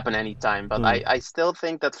could happen anytime. But I still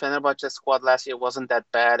think that Fenerbahce's squad last year wasn't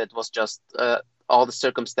that bad. It was just all the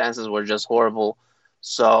circumstances were just horrible,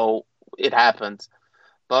 so it happened.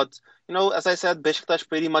 But as I said, Besiktas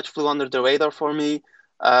pretty much flew under the radar for me.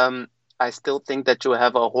 I still think that you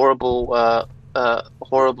have a horrible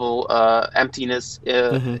emptiness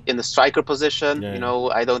in the striker position. Yeah.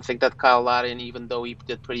 I don't think that Kyle Larin, even though he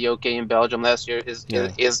did pretty okay in Belgium last year, is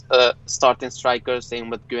a starting striker. Same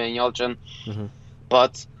with Güven Yalçın.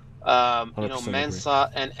 But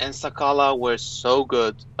Mensah and Sakala were so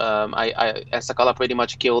good. Sakala pretty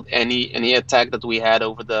much killed any attack that we had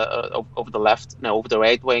over the left, over the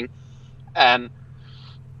right wing, and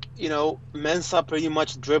Mensah pretty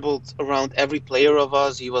much dribbled around every player of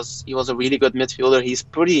us. He was a really good midfielder. He's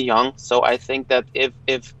pretty young, so I think that if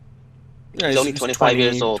he's only 25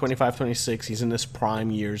 years old, 25, 26, he's in his prime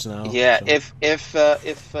years now. Yeah, so. if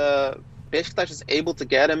Besiktas is able to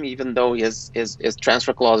get him, even though his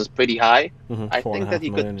transfer clause is pretty high, I think that he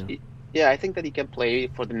could. Yeah, I think that he can play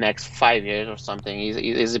for the next 5 years or something.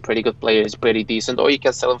 He's a pretty good player. He's pretty decent, or you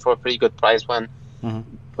can sell him for a pretty good price when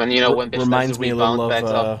Besiktas reminds me a little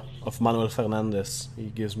of Manuel Fernandes. He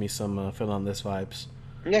gives me some Fernandes vibes.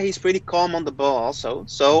 Yeah, he's pretty calm on the ball also.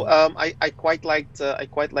 So I quite liked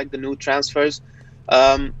the new transfers.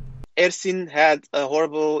 Ersin had a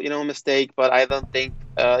horrible mistake, but I don't think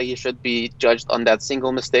he should be judged on that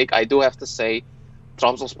single mistake. I do have to say,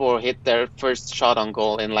 Trabzonspor hit their first shot on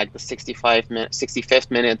goal in like the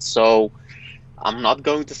 65th minute. So I'm not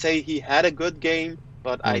going to say he had a good game,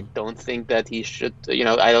 but I don't think that he should.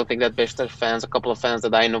 I don't think that Besiktas fans, a couple of fans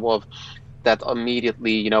that I know of, that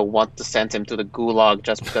immediately want to send him to the gulag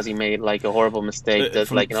just because he made like a horrible mistake. That's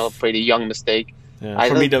a pretty young mistake. Yeah,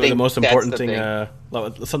 for me, the most important thing,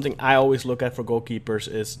 something I always look at for goalkeepers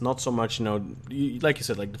is not so much, like you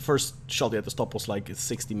said, like the first shot you had to stop was like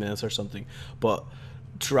 60 minutes or something. But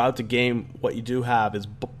throughout the game, what you do have is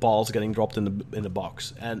balls getting dropped in the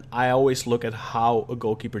box, and I always look at how a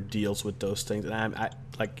goalkeeper deals with those things. And I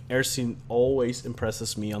like Ersin always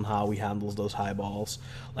impresses me on how he handles those high balls.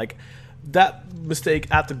 Like that mistake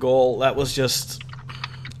at the goal, that was just.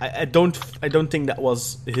 I don't think that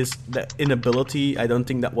was that inability. I don't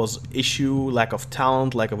think that was issue, lack of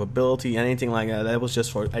talent, lack of ability, anything like that. That was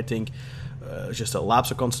just just a lapse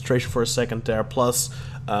of concentration for a second there. Plus,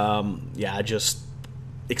 just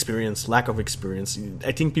experience, lack of experience.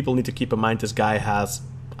 I think people need to keep in mind this guy has,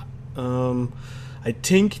 I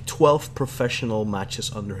think 12 professional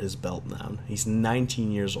matches under his belt now. He's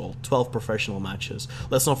 19 years old. 12 professional matches.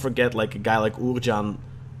 Let's not forget, like a guy like Uğurcan.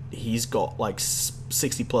 He's got like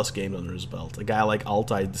 60 plus games under his belt. A guy like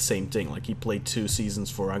Altay, the same thing. Like he played 2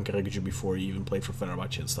 seasons for Ankaragücü before he even played for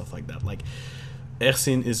Fenerbahce and stuff like that. Like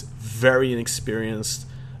Ersin is very inexperienced,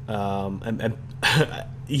 and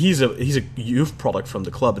he's a youth product from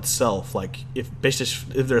the club itself. Like if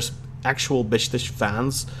there's actual Beşiktaş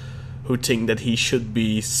fans who think that he should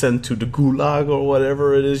be sent to the gulag or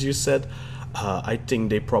whatever it is you said, I think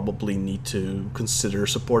they probably need to consider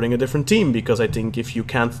supporting a different team, because I think if you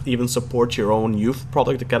can't even support your own youth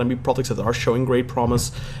product, academy products that are showing great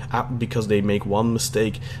promise, because they make one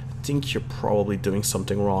mistake, I think you're probably doing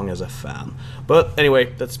something wrong as a fan. But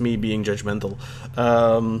anyway, that's me being judgmental.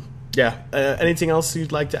 Anything else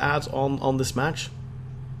you'd like to add on this match?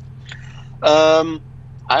 I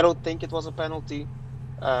don't think it was a penalty.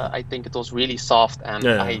 I think it was really soft,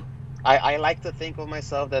 and I like to think of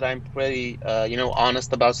myself that I'm pretty,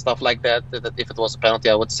 honest about stuff like that. That if it was a penalty,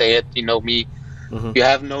 I would say it. You know me, you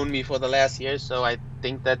have known me for the last year, so I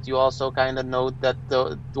think that you also kind of know that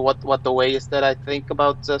what the way is that I think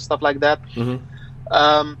about stuff like that.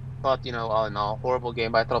 But all in all, horrible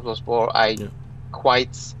game by Trabzonspor. I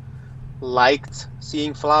quite liked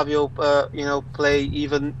seeing Flavio, play,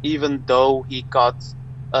 even though he got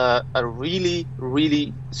a really,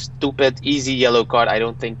 really stupid, easy yellow card. I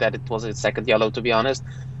don't think that it was his second yellow, to be honest.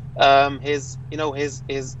 His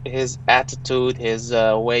attitude, his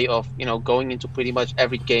way of going into pretty much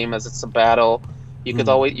every game as it's a battle. You could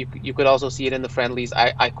always you could also see it in the friendlies.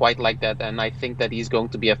 I quite like that, and I think that he's going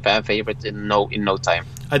to be a fan favorite in no time.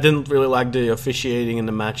 I didn't really like the officiating in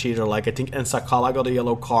the match either. Like, I think Ensakala got a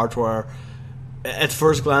yellow card where, at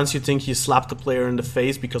first glance, you think he slapped the player in the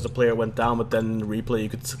face because the player went down, but then in the replay you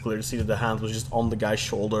could clearly see that the hand was just on the guy's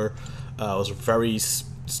shoulder. It was a very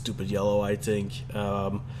stupid yellow, I think.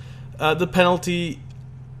 The penalty,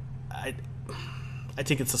 I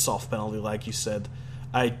think it's a soft penalty, like you said.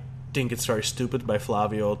 I think it's very stupid by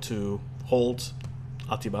Flavio to hold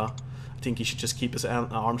Atiba. I think he should just keep his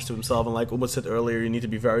arms to himself. And like Umut said earlier, you need to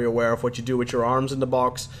be very aware of what you do with your arms in the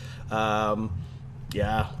box. I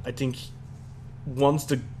think once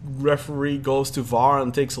the referee goes to VAR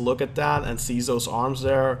and takes a look at that and sees those arms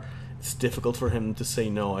there, it's difficult for him to say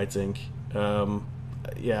no, I think.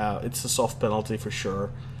 It's a soft penalty for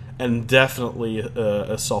sure. And definitely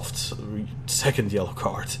a soft second yellow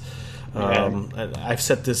card. I've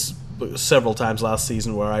said this several times last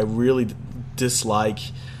season where I really dislike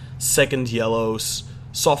second yellows,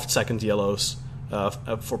 soft second yellows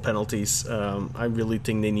for penalties. I really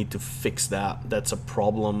think they need to fix that. That's a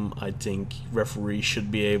problem. I think referees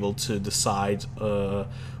should be able to decide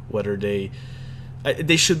whether they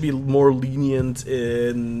should be more lenient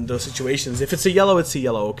in those situations. If it's a yellow, it's a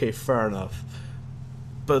yellow. Okay, fair enough.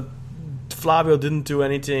 But Flavio didn't do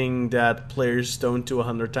anything that players don't do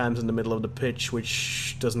 100 times in the middle of the pitch,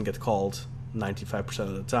 which doesn't get called 95%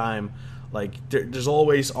 of the time. Like, there's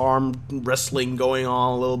always arm wrestling going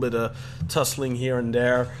on, a little bit of tussling here and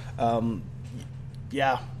there.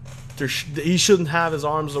 He shouldn't have his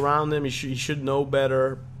arms around him. He should know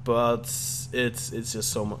better. But it's just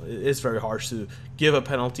so much. It's very harsh to give a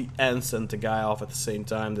penalty and send the guy off at the same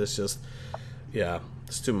time. There's just,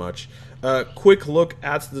 it's too much. Quick look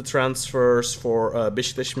at the transfers for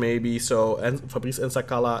Beşiktaş maybe. So Fabrice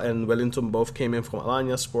Ensakala and Wellington both came in from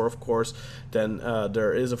Alanyaspor, of course. Then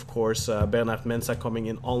there is, of course, Bernard Mensah coming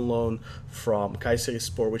in on loan from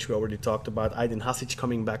Kayserispor, which we already talked about. Aydin Hasic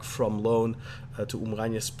coming back from loan to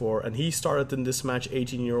Umraniyespor. And he started in this match,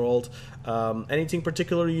 18-year-old. Anything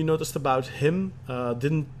particular you noticed about him?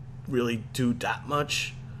 Didn't really do that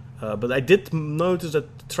much. But I did notice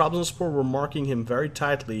that Trabzonspor were marking him very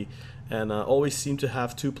tightly and always seem to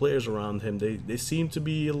have two players around him. They seem to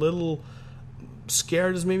be a little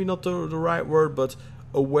scared is maybe not the right word, but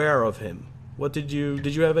aware of him. What did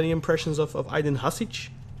you have any impressions of Aydin Hasic?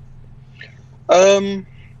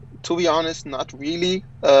 To be honest, not really.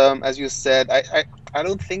 As you said, I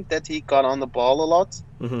don't think that he got on the ball a lot.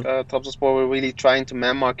 Trabzonspor were really trying to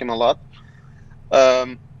man mark him a lot.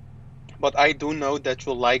 But I do know that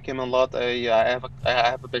you like him a lot. I have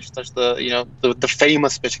a Beşiktaş, the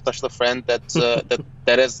famous Beşiktaş friend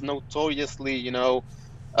that is notoriously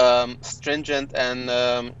stringent and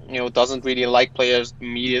doesn't really like players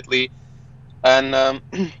immediately. And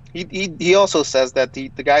he also says that the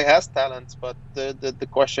guy has talent, but the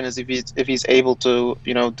question is if he's able to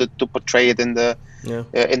to portray it in the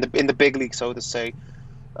big league, so to say.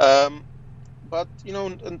 But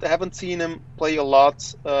I haven't seen him play a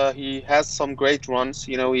lot. He has some great runs.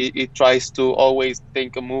 He tries to always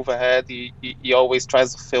think a move ahead. He always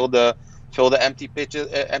tries to fill the empty pitches,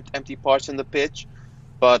 empty parts in the pitch.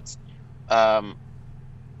 But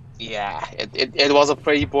it was a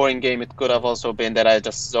pretty boring game. It could have also been that I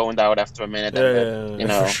just zoned out after a minute.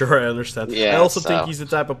 For sure, I understand. Yeah, I also think he's the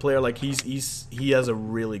type of player like he has a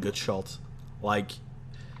really good shot. Like.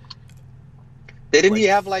 Didn't he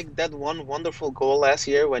have that one wonderful goal last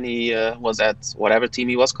year when he was at whatever team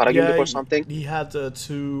he was, Karagümrük or something? He had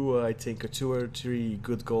two or three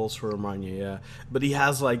good goals for Romania, yeah. But he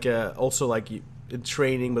has also in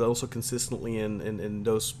training, but also consistently in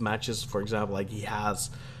those matches, for example, he has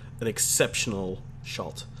an exceptional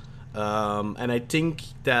shot. And I think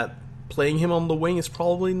that playing him on the wing is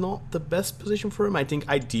probably not the best position for him. I think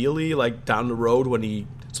ideally, down the road when he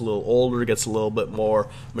gets a little older, gets a little bit more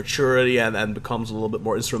maturity, and becomes a little bit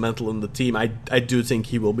more instrumental in the team, I do think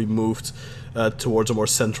he will be moved towards a more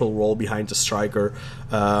central role behind the striker.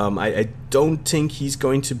 I don't think he's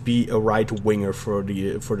going to be a right winger for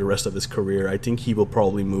the rest of his career. I think he will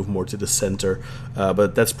probably move more to the center,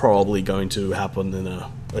 but that's probably going to happen in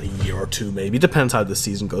a a year or two, maybe. Depends how the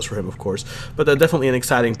season goes for him, of course. But definitely an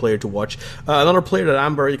exciting player to watch. Another player that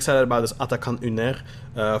I'm very excited about is Atakan Uner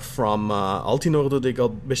from Altinordu.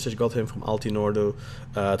 Beşiktaş got him from Altinordu,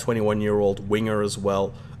 21-year-old winger as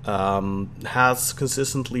well. Has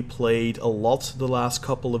consistently played a lot the last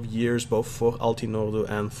couple of years, both for Altinordu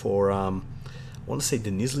and for I want to say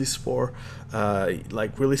Denizlispor.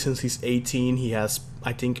 Like really since he's 18, he has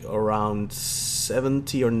I think around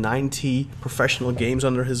 70 or 90 professional games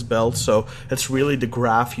under his belt. So it's really the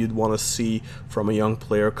graph you'd want to see from a young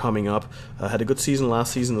player coming up. Had a good season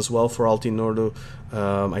last season as well for Altinordu.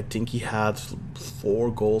 I think he had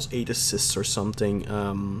 4 goals, 8 assists or something.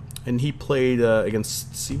 And he played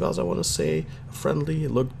against Sivas, I want to say, friendly. It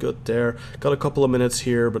looked good there. Got a couple of minutes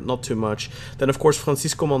here, but not too much. Then, of course,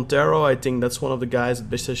 Francisco Montero. I think that's one of the guys that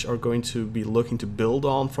Beşiktaş are going to be looking to build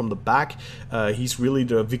on from the back. He's really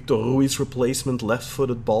the Victor Ruiz replacement,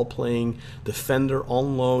 left-footed ball-playing defender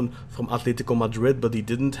on loan from Atletico Madrid, but he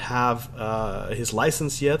didn't have his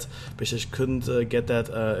license yet. Beşiktaş couldn't get that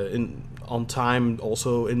on time,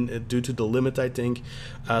 also due to the limit, I think.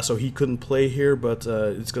 So he couldn't play here, but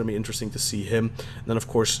it's going to be interesting to see him. And then, of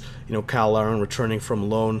course, Kyle Larin returning from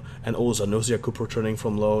loan, and Oğuzhan Özyakup returning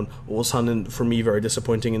from loan. Oğuzhan, for me, very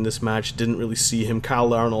disappointing in this match. Didn't really see him. Kyle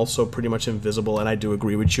Larin also pretty much invisible, and I do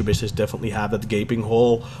agree with you. Beşiktaş definitely have that gaping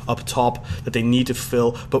hole up top that they need to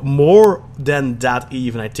fill. But more than that,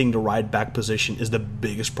 even, I think the right back position is the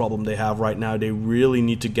biggest problem they have right now. They really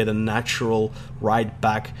need to get a natural right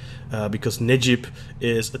back because Necip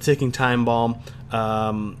is a ticking time bomb.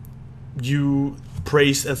 You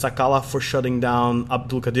praised Sakala for shutting down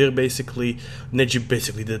Abdulkadir, basically. Necip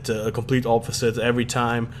basically did a complete opposite every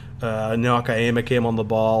time. Noakaeme came on the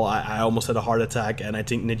ball. I almost had a heart attack, and I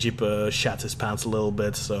think Necip shat his pants a little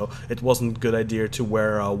bit, so it wasn't a good idea to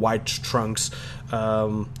wear white trunks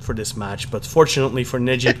for this match. But fortunately for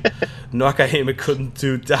Necip, Noakaeme couldn't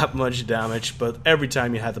do that much damage, but every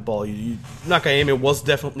time you had the ball, Noakaeme was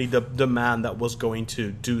definitely the man that was going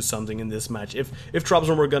to do something in this match. If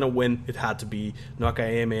Trabzon were going to win, it had to be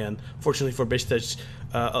Noakaeme, and fortunately for Beşiktaş,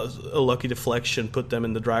 a lucky deflection put them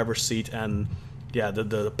in the driver's seat, and yeah,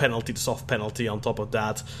 the penalty, the soft penalty on top of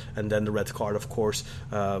that, and then the red card, of course,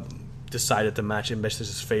 decided the match in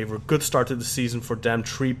Beşiktaş's favor. Good start to the season for them.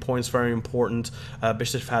 3 points, very important.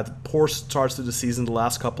 Beşiktaş had poor starts to the season the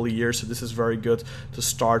last couple of years, so this is very good to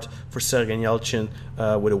start for Sergen Yalçın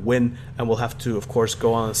with a win. And we'll have to, of course,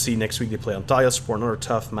 go on and see next week they play Antalyaspor, another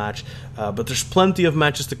tough match. But there's plenty of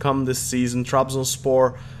matches to come this season.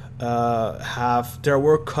 Trabzonspor have their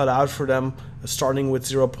work cut out for them, starting with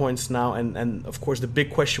 0 points now, and of course the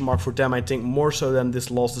big question mark for them, I think more so than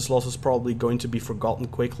this loss is probably going to be forgotten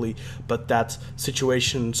quickly, but that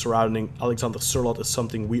situation surrounding Alexander Sørloth is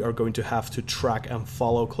something we are going to have to track and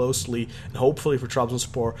follow closely, and hopefully for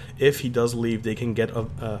Trabzonspor, if he does leave, they can get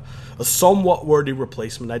a somewhat worthy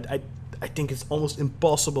replacement. I think it's almost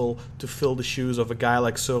impossible to fill the shoes of a guy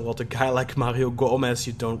like Sørloth, a guy like Mario Gomez.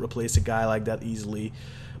 You don't replace a guy like that easily.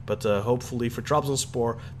 But hopefully for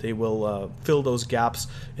Trabzonspor, they will fill those gaps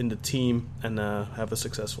in the team and have a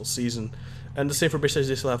successful season. And the same for Beşiktaş,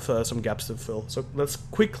 they still have some gaps to fill. So let's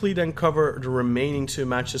quickly then cover the remaining 2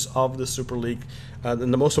 matches of the Super League.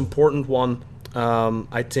 And the most important one,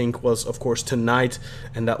 I think, was, of course, tonight.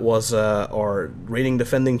 And that was our reigning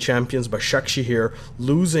defending champions, Başakşehir,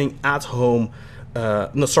 losing at home.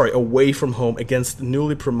 Away from home against the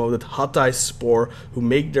newly promoted Hatayspor, who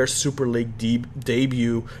make their Super League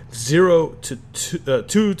debut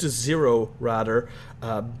 2-0 rather.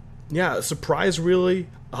 A surprise really.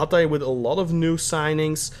 Hatay with a lot of new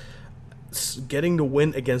signings, getting the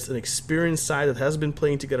win against an experienced side that has been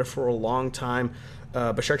playing together for a long time.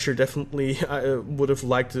 Başakşehir definitely would have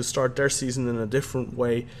liked to start their season in a different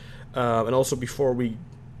way. And also, before we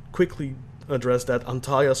quickly address that,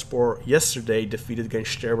 Antalyaspor yesterday defeated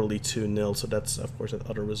against Sterberli 2-0, so that's of course that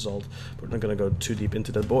other result. We're not going to go too deep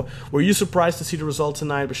into that. But were you surprised to see the result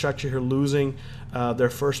tonight, Başakşehir losing their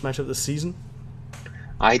first match of the season?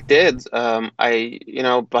 I did.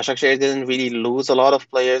 Başakşehir didn't really lose a lot of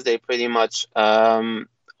players. They pretty much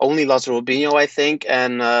only lost Robinho, I think,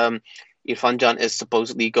 and Irfan Can is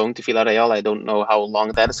supposedly going to Villarreal. I don't know how long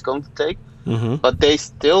that is going to take. Mm-hmm. But they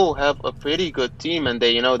still have a pretty good team, and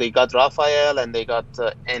they got Rafael and they got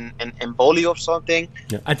Emboli or something.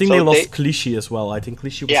 Yeah, I think they lost Clichy as well. I think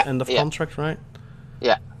Clichy was end of contract, right?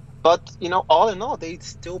 Yeah, but all in all, they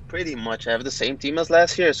still pretty much have the same team as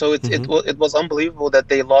last year. So it was unbelievable that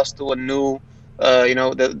they lost to a new,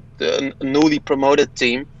 the newly promoted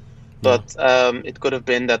team. But it could have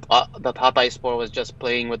been that Hatayspor was just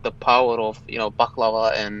playing with the power of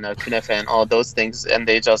baklava and kunefe and all those things, and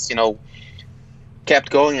they just kept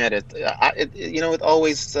going at it. It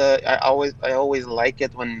always I always like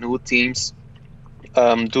it when new teams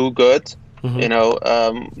do good.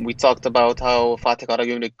 We talked about how Fatih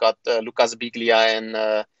Karagümrük got Lucas Biglia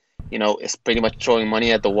and is pretty much throwing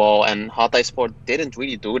money at the wall, and Hatayspor didn't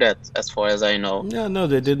really do that as far as I know. Yeah, no,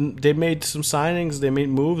 they didn't. They made some signings, they made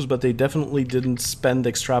moves, but they definitely didn't spend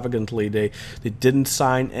extravagantly. They didn't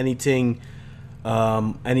sign anything,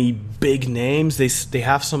 any big names. They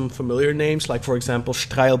have some familiar names, like for example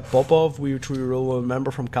Strail Popov, which we will remember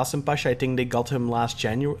from Kasımpaşa. I think they got him last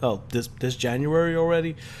January. Oh, this January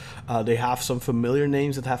already. They have some familiar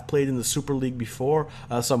names that have played in the Super League before.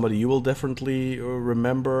 Somebody you will definitely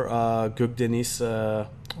remember, Gökdeniz,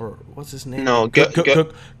 or what's his name? No,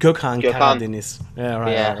 Gökhan Gökhan. Karadeniz. Yeah,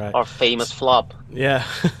 right. Our famous flop. Yeah.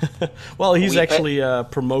 Well, he's actually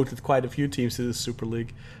promoted quite a few teams to the Super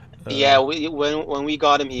League. When we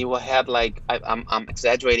got him, he had like I'm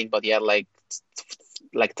exaggerating, but he had like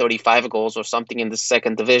 35 goals or something in the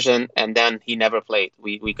second division, and then he never played.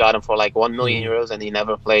 We got him for like 1 million euros, and he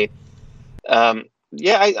never played.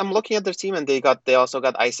 I'm looking at their team, and they also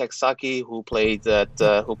got Isaac Saki, who played at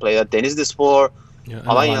Denizlispor,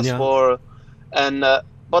 Alanyaspor, and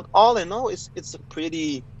but all in all, it's a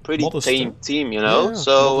pretty modest tame team, Yeah,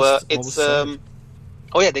 So modest side.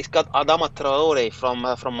 they got Adama Traore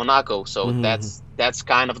from Monaco, so that's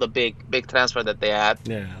kind of the big transfer that they had.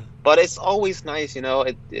 Yeah. But it's always nice,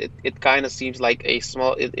 It kind of seems like a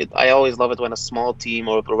small. I always love it when a small team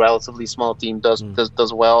or a relatively small team does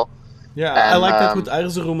well. Yeah, I like that with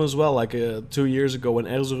Erzurum as well. Like 2 years ago when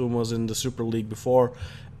Erzurum was in the Super League before,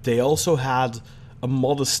 they also had a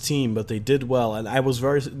modest team, but they did well. And I was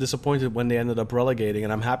very disappointed when they ended up relegating,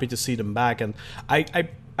 and I'm happy to see them back. And I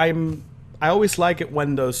always like it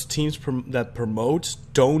when those teams that promote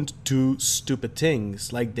don't do stupid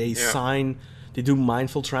things. Like they they do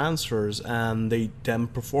mindful transfers, and they then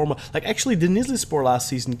perform. Like actually, Denizlispor last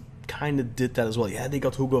season kind of did that as well. Yeah, they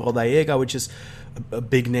got Hugo Rodallega, which is a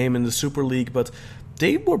big name in the Super League, but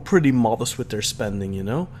they were pretty modest with their spending,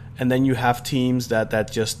 And then you have teams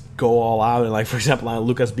that just go all out. And like, for example,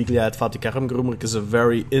 Lucas Biglia at Fatih Karagümrük is a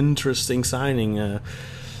very interesting signing.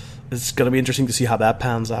 It's going to be interesting to see how that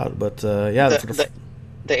pans out. But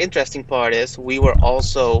the interesting part is we were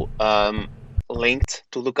also linked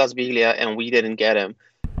to Lucas Biglia, and we didn't get him.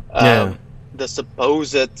 The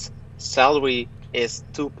supposed salary is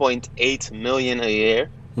 2.8 million a year.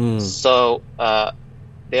 So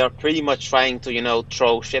they are pretty much trying to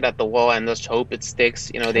throw shit at the wall and just hope it sticks.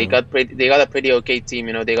 They got a pretty okay team.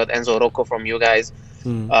 They got Enzo Rocco from you guys.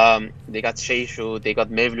 They got Sheishu, they got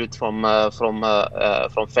Mevlut from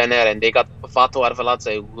Fener, and they got Fatu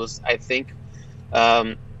Arveladze, who's I think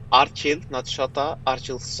Archil, not Shota,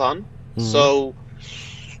 Archil's son. So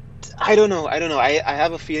I don't know. I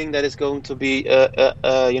have a feeling that it's going to be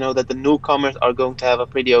that the newcomers are going to have a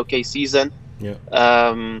pretty okay season. Yeah.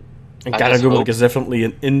 And Karagümrük is definitely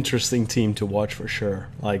an interesting team to watch for sure.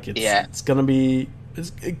 Like it's gonna be.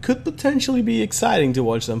 It could potentially be exciting to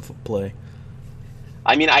watch them play.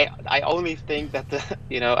 I mean, I only think that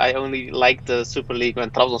I only like the Super League when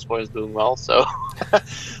Trabzonspor is doing well. So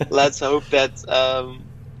let's hope that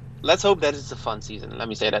it's a fun season. Let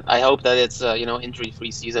me say that. I hope that it's injury-free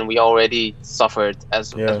season. We already suffered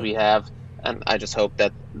as we have, and I just hope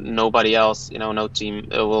that nobody else, no team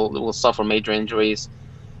will suffer major injuries.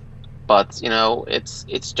 But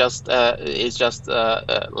it's just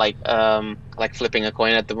like flipping a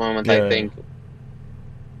coin at the moment. I think.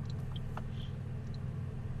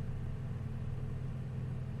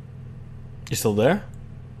 You still there?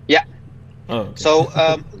 Yeah. Oh. Okay. So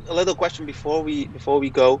a little question before we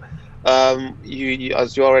go. You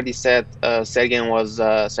as you already said, Sergen was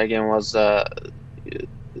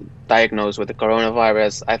diagnosed with the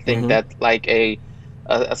coronavirus. I think that like a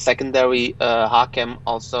secondary hakem,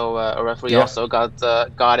 also a referee, also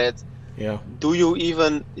got it. Yeah. Do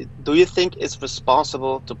you think it's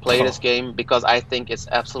responsible to play this game? Because I think it's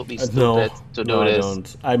absolutely stupid to do this. I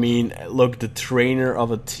don't. I mean, look, the trainer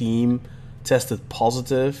of a team tested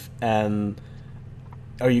positive, and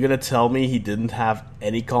are you gonna tell me he didn't have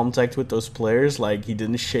any contact with those players? Like, he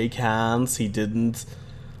didn't shake hands, he didn't,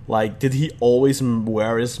 like, did he always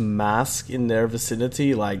wear his mask in their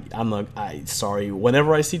vicinity? Like, sorry,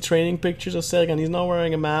 whenever I see training pictures of Sergen, he's not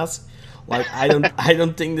wearing a mask. Like, I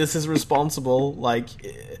don't think this is responsible. Like,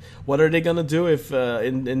 what are they gonna do if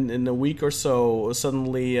in a week or so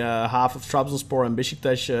suddenly half of Trabzonspor and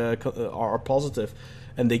Beşiktaş are positive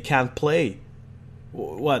and they can't play?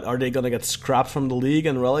 What, are they gonna get scrapped from the league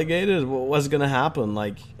and relegated? What's gonna happen?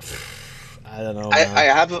 Like, I don't know. I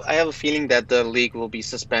have a feeling that the league will be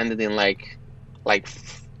suspended in like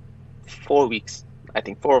 4 weeks. I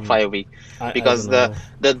think 4 or 5 weeks, because I don't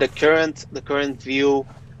know. the current view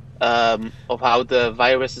of how the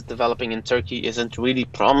virus is developing in Turkey isn't really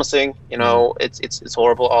promising. You know, it's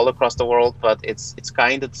horrible all across the world, but it's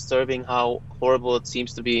kind of disturbing how horrible it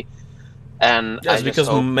seems to be. And Yeah, it's I just because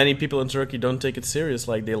hope. many people in Turkey don't take it serious.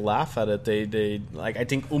 Like, they laugh at it. They like, I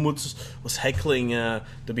think Umut was heckling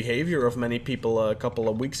the behavior of many people a couple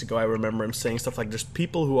of weeks ago. I remember him saying stuff like, "There's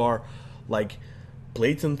people who are like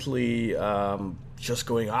blatantly just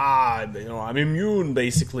going, I'm immune,"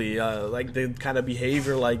 basically. Like, the kind of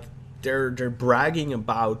behavior, like they're bragging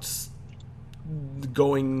about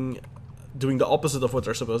doing the opposite of what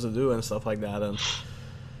they're supposed to do and stuff like that. And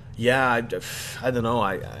yeah, I don't know.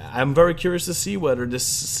 I'm very curious to see whether this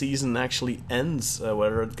season actually ends,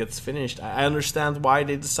 whether it gets finished. I understand why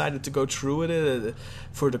they decided to go through with it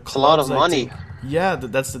for the clubs. It's a lot of money. Yeah,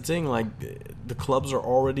 that's the thing. Like, the clubs are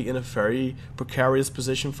already in a very precarious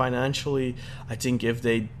position financially. I think if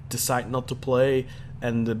they decide not to play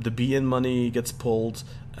and the BN money gets pulled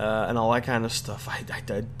and all that kind of stuff,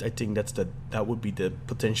 I think that would be the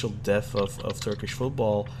potential death of Turkish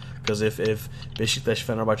football. Because if Beşiktaş,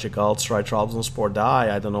 Fenerbahçe, Galatasaray, Trabzonspor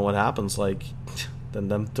die, I don't know what happens. Like,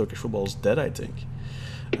 then Turkish football is dead, I think.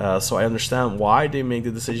 So I understand why they make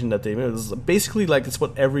the decision that they made. It's basically, like, it's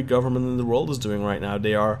what every government in the world is doing right now.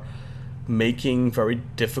 They are making very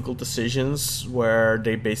difficult decisions where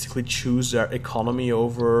they basically choose their economy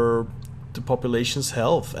over the population's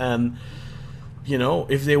health. And, you know,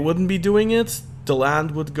 if they wouldn't be doing it, the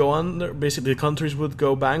land would go under. Basically, the countries would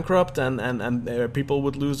go bankrupt, and people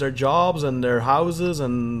would lose their jobs and their houses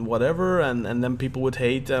and whatever, and then people would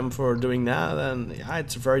hate them for doing that. And yeah,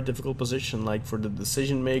 it's a very difficult position, like, for the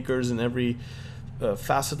decision makers in every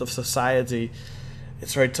facet of society.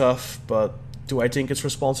 It's very tough. But do I think it's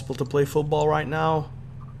responsible to play football right now?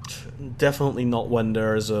 Definitely not when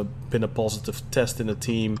there's been a positive test in a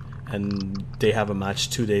team and they have a match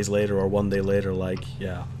 2 days later or 1 day later. Like,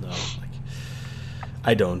 yeah, no, like,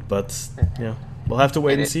 I don't, but yeah, we'll have to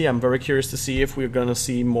wait and see. I'm very curious to see if we're going to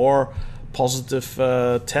see more positive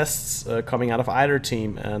tests coming out of either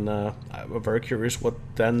team, and I'm very curious what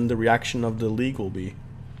then the reaction of the league will be.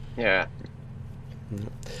 Yeah.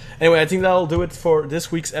 Anyway, I think that'll do it for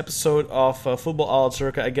this week's episode of Football Ala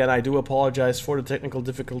Turca. Again, I do apologize for the technical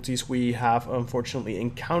difficulties we have unfortunately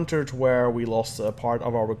encountered where we lost a part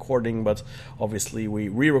of our recording, but obviously we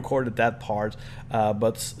re-recorded that part.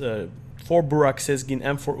 But for Burak Sezgin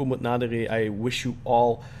and for Umut Naderi, I wish you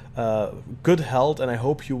all good health, and I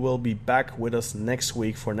hope you will be back with us next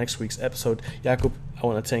week for next week's episode. Jakub, I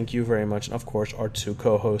want to thank you very much, and of course our two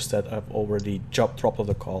co-hosts that have already dropped off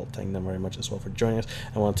the call. Thank them very much as well for joining us.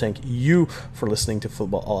 I want to thank you for listening to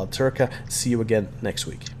Football Ala Turca. See you again next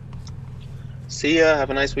week. See ya. Have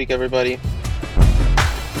a nice week, everybody.